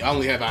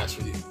only have eyes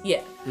for you.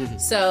 Yeah. Mm-hmm.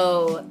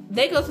 So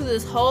they go through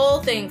this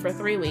whole thing for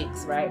 3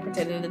 weeks, right?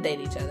 Pretending to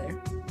date each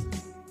other.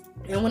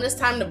 And when it's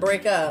time to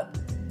break up,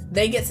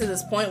 they get to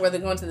this point where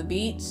they're going to the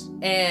beach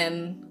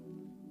and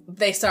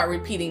they start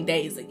repeating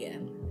days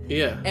again.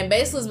 Yeah. And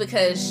basically it's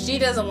because she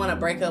doesn't want to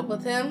break up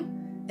with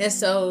him. And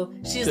so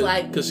she's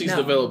like, because she's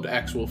developed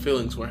actual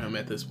feelings for him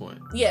at this point.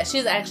 Yeah,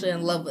 she's actually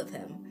in love with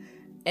him.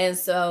 And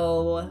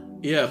so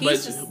yeah,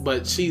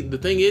 but the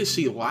thing is,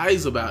 she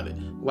lies about it.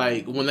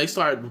 Like when they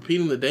start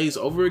repeating the days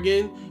over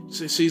again,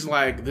 she's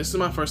like, this is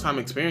my first time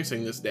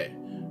experiencing this day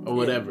or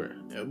whatever.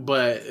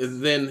 But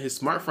then his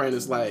smart friend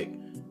is like,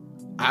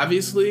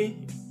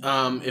 obviously,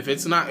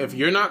 if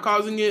you're not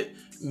causing it,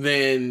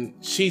 then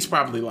she's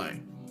probably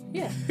lying.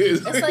 Yeah.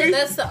 It's like,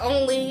 that's the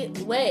only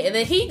way. And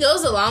then he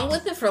goes along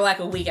with it for like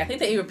a week. I think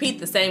they repeat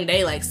the same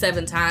day like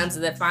 7 times.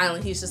 And then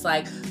finally he's just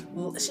like,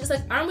 she's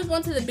like, aren't we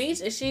going to the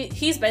beach? And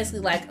he's basically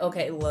like,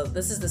 okay, look,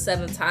 this is the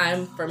 7th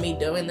time for me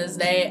doing this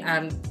day.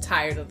 I'm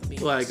tired of the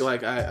beach.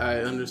 Like I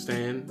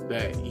understand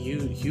that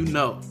you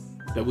know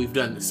that we've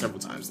done this several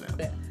times now.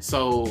 Yeah.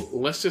 So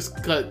let's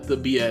just cut the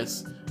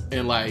BS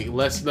and like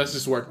let's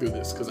just work through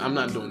this because I'm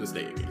not doing this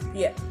day again.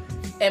 Yeah.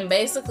 And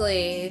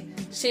basically,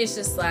 she's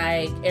just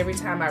like, every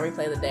time I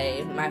replay the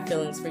day, my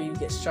feelings for you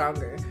get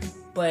stronger.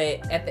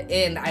 But at the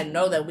end, I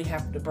know that we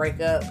have to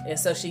break up. And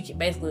so she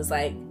basically is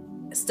like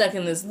stuck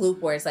in this loop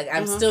where it's like,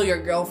 I'm still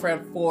your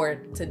girlfriend for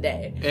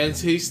today. And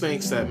he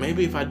thinks that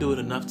maybe if I do it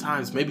enough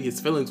times, maybe his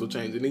feelings will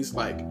change. And he's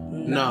like,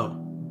 no.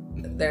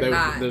 They're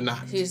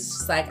not. She's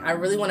just like, I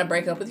really want to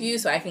break up with you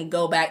so I can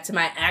go back to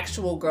my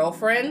actual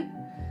girlfriend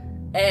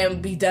and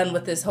be done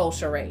with this whole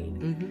charade.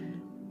 Mm-hmm.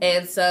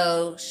 And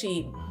so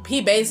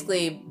he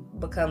basically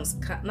becomes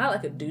not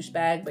like a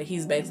douchebag, but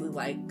he's basically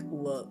like,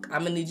 look,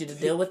 I'm gonna need you to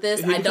deal with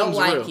this. I don't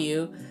like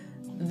you.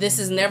 This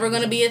is never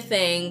going to be a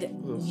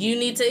thing. You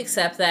need to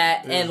accept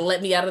that and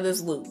let me out of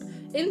this loop.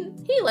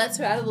 And he lets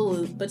her out of the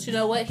loop. But you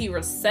know what? She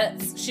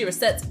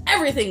resets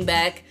everything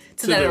back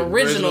to that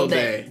original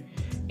day.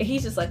 And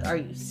he's just like, are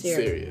you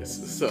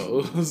serious?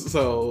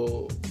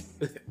 So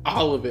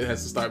all of it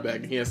has to start back.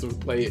 And he has to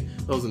play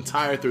it those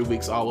entire 3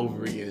 weeks all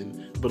over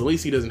again. But at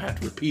least he doesn't have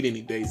to repeat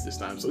any days this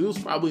time. So he was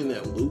probably in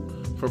that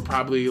loop for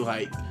probably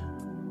like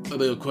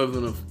the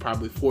equivalent of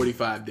probably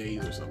 45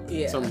 days or something.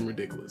 Yeah. Something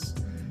ridiculous.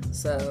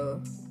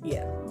 So,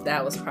 yeah,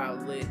 that was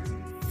probably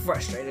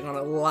frustrating on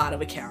a lot of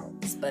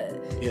accounts. But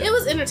it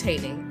was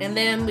entertaining. And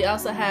then we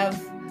also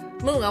have...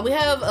 Moving on, we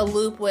have a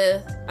loop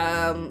with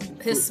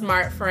his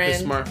smart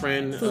friend,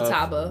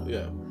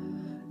 Futaba.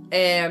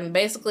 And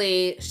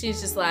basically,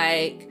 she's just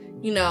like,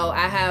 you know,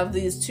 I have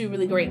these 2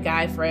 really great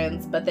guy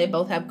friends, but they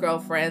both have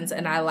girlfriends,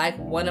 and I like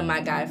one of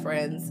my guy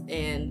friends,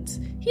 and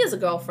he has a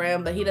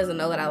girlfriend, but he doesn't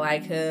know that I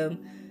like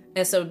him.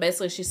 And so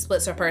basically, she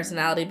splits her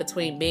personality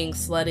between being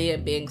slutty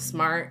and being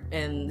smart,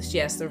 and she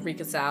has to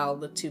reconcile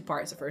the 2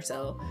 parts of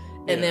herself.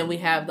 And then we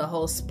have the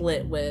whole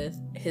split with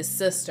his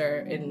sister,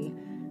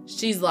 and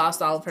she's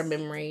lost all of her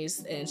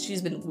memories, and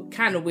she's been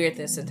kind of weird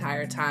this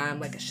entire time,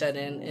 like a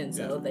shut-in, and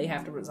so they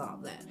have to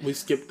resolve that. We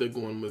skipped the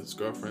one with his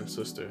girlfriend's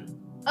sister.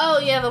 Oh,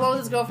 yeah, the one with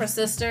his girlfriend's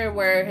sister,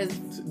 where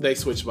they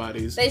switch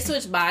bodies. They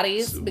switch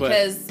bodies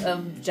because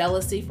of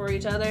jealousy for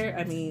each other.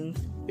 I mean...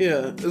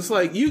 Yeah, it's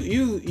like,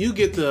 you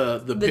get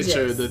the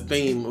picture, gist. The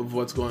theme of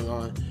what's going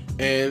on.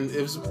 And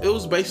it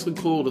was basically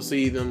cool to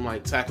see them,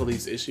 like, tackle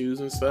these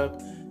issues and stuff.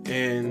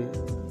 And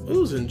it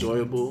was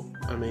enjoyable.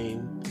 I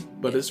mean...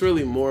 But it's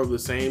really more of the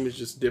same. It's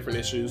just different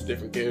issues,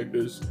 different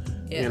characters,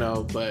 you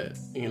know. But,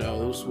 you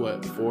know, it was,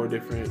 4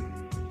 different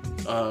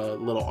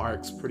little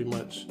arcs, pretty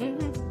much.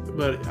 Mm-hmm.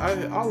 But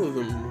all of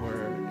them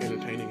were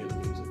entertaining and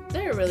amusing.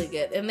 They're really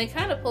good. And they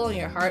kind of pull on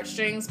your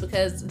heartstrings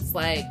because it's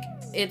like,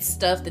 it's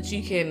stuff that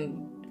you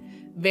can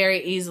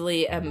very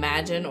easily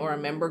imagine or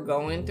remember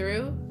going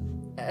through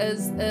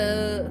as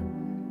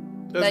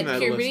like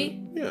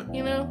puberty. Yeah.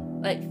 You know?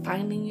 Like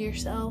finding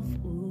yourself.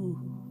 Ooh.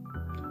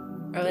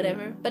 Or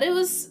whatever. But it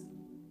was...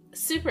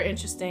 super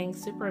interesting,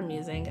 super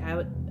amusing. I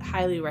would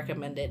highly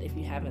recommend it if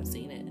you haven't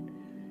seen it.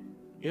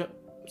 Yep.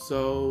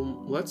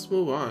 So let's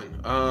move on.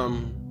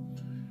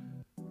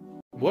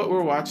 What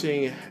we're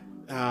watching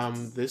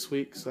this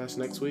week /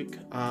 next week.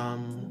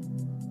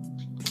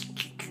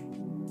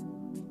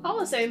 All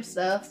the same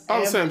stuff.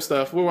 All the same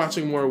stuff. We're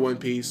watching more One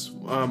Piece,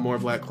 more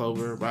Black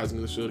Clover, Rising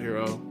of the Shield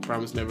Hero,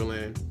 Promised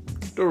Neverland,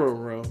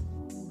 Dororo.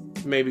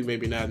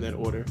 Maybe not in that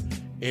order.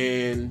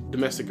 And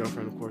Domestic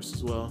Girlfriend, of course,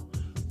 as well.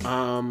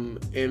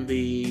 And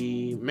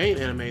the main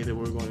anime that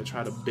we're going to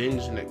try to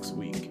binge next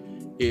week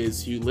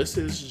is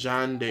Ulysses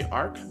Jean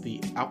d'Arc,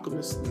 The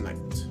Alchemist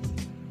Knight.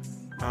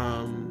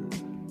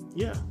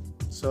 Yeah.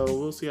 So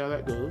we'll see how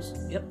that goes.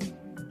 Yep.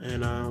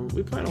 And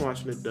we plan on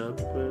watching it dubbed,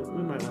 but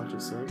we might watch it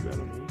subbed. I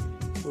don't know.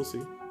 We'll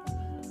see.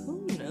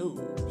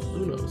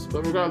 Who knows?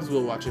 But regardless,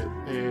 we'll watch it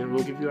and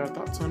we'll give you our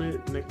thoughts on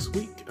it next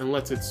week.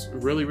 Unless it's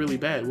really, really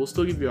bad. We'll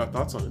still give you our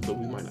thoughts on it, but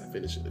we might not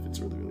finish it if it's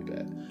really, really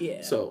bad.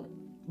 Yeah. So,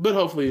 but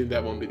hopefully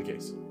that won't be the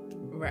case.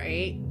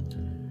 Right.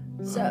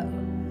 So,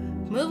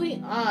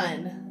 moving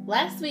on.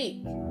 Last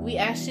week, we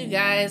asked you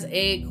guys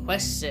a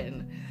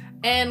question.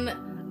 And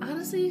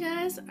honestly, you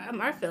guys,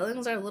 our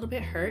feelings are a little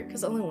bit hurt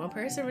because only one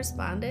person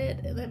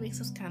responded. And that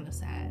makes us kind of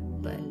sad.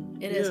 But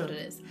it is what it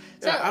is.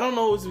 So, I don't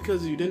know if it's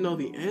because you didn't know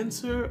the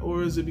answer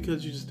or is it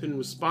because you just didn't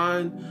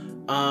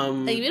respond.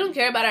 Like, if you don't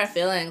care about our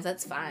feelings,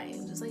 that's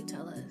fine. Just, like,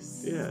 tell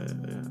us. Yeah.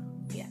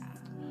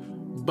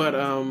 But,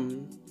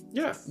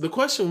 yeah, the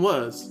question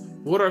was,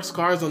 what are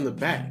scars on the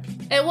back?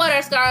 And what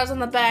are scars on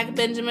the back,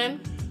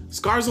 Benjamin?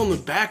 Scars on the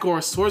back are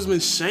a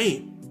swordsman's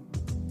shame.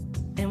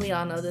 And we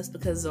all know this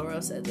because Zoro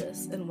said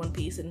this in One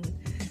Piece and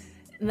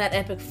in that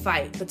epic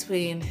fight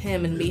between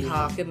him and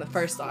Mihawk in the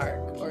first arc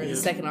or the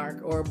second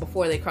arc or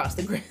before they crossed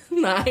the Grand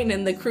Line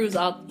and the crew's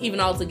all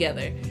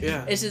together.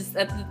 Yeah. It's just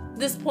at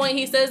this point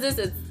he says this,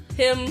 it's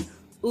him,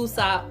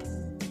 Usopp,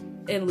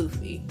 and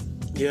Luffy.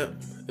 Yep.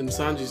 And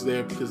Sanji's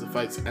there because the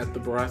fight's at the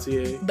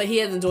Baratier. But he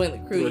hasn't joined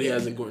the crew yet. But he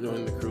hasn't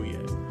joined the crew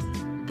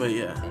yet. But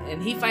yeah.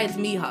 And he fights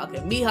Mihawk.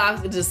 And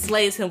Mihawk just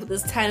slays him with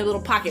this tiny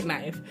little pocket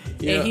knife.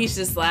 Yeah. And he's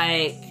just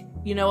like,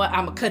 you know what?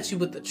 I'm going to cut you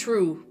with the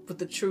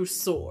true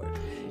sword.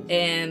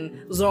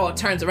 And Zoro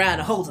turns around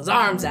and holds his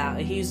arms out.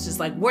 And he's just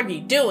like, what are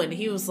you doing? And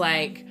he was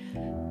like,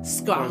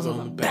 scars on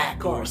the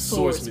back are a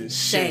swordsman's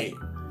shame.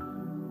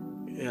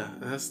 Yeah,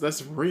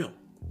 that's real.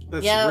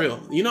 That's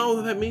real. You know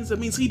what that means? That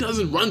means he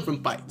doesn't run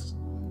from fights.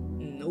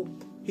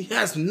 Nope. He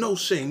has no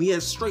shame. He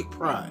has straight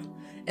pride.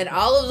 And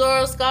all of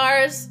Zoro's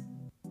scars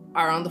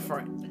are on the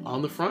front.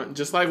 On the front,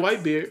 just like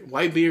Whitebeard.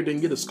 Whitebeard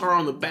didn't get a scar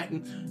on the back.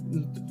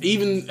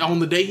 Even on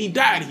the day he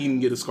died, he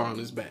didn't get a scar on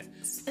his back.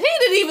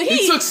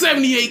 He took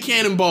 78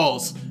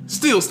 cannonballs.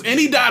 Still, and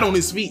he died on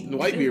his feet. And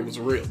Whitebeard was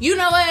real. You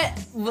know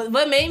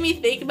what made me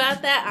think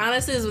about that,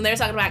 honestly, is when they were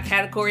talking about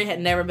Katakuri had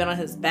never been on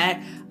his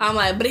back. I'm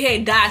like, but he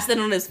ain't died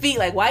sitting on his feet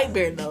like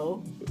Whitebeard,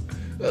 though.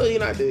 Well, you're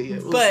not there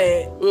yet.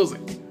 We'll see.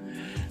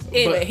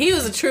 Anyway, But- he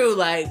was a true,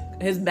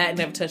 like, his back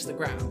never touched the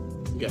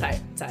ground Yeah.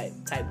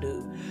 type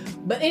dude.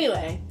 But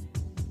anyway,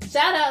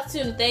 shout out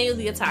to Nathaniel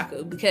the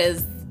Otaku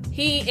because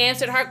he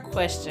answered her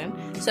question.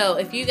 So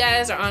if you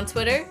guys are on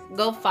Twitter,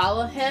 go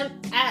follow him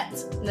at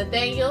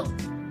Nathaniel,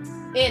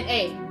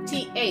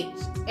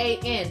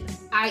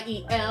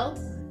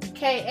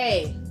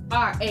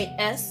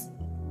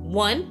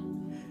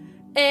 NATHANIELKARAS1,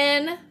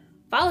 and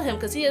follow him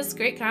because he has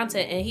great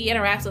content and he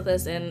interacts with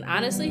us. And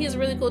honestly, he's a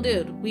really cool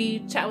dude. We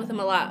chat with him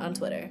a lot on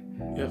Twitter.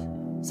 Yep.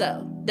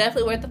 So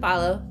definitely worth the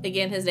follow.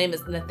 Again, his name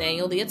is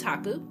Nathaniel the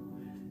Otaku.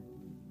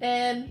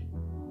 And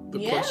The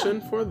yeah.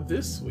 question for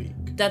this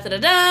week. Da da da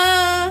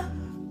da.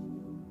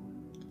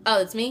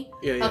 Oh, it's me?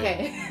 Yeah.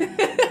 Okay.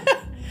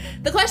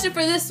 The question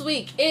for this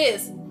week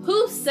is,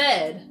 who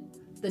said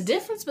the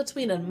difference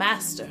between a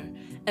master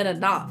and a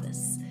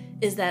novice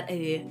is that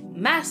a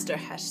master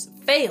has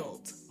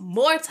failed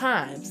more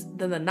times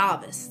than the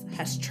novice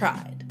has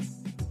tried?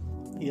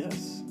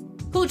 Yes.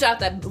 Who dropped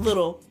that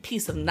little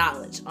piece of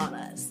knowledge on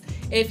us?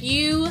 If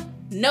you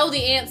know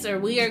the answer,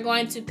 we are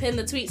going to pin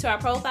the tweet to our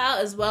profile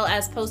as well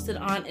as post it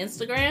on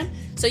Instagram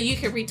so you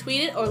can retweet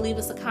it or leave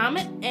us a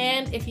comment.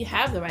 And if you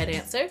have the right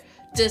answer,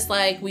 just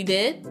like we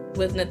did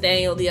with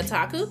Nathaniel the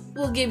Otaku,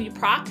 we'll give you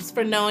props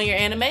for knowing your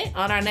anime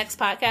on our next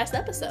podcast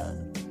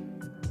episode.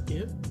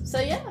 Yep.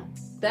 So yeah,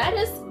 that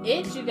is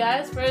it, you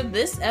guys, for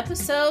this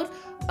episode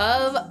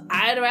of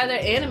I'd Rather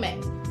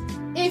Anime.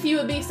 If you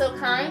would be so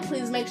kind,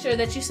 please make sure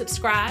that you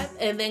subscribe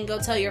and then go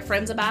tell your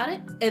friends about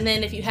it. And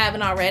then if you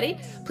haven't already,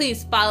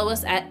 please follow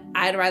us at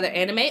I'd Rather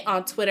Anime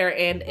on Twitter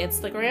and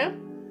Instagram.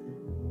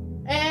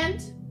 And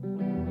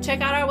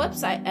check out our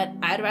website at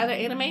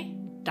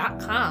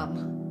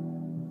I'dRatherAnime.com.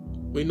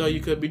 We know you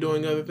could be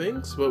doing other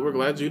things, but we're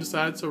glad you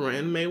decided to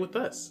anime with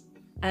us.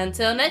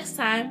 Until next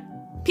time,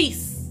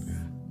 peace.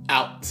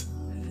 Out.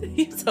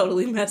 You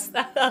totally messed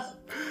that up.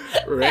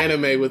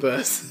 Ranime with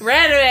us.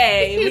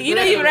 Ranime. You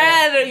know you'd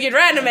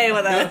ranime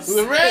with us.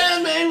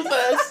 Ranime with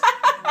us.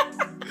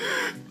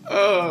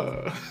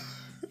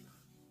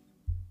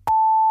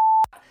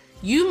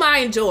 You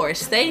mind yours.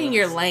 Stay in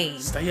your lane.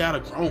 Stay out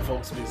of grown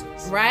folks'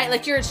 business. Right?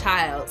 Like you're a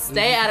child.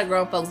 Stay out of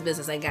grown folks'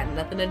 business. Ain't got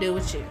nothing to do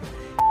with you.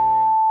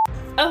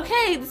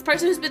 Okay, this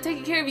person who's been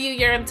taking care of you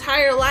your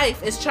entire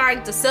life is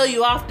trying to sell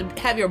you off to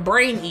have your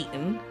brain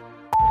eaten.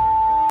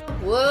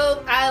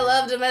 Whoop, I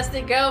love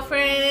Domestic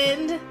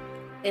Girlfriend.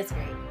 It's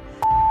great.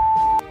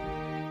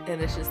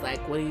 And it's just like,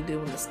 what do you do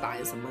when the spy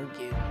is among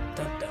you?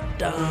 Dun dun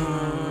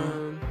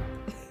dun.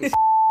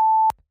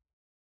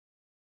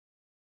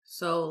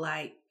 So,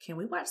 like, can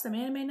we watch some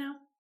anime now?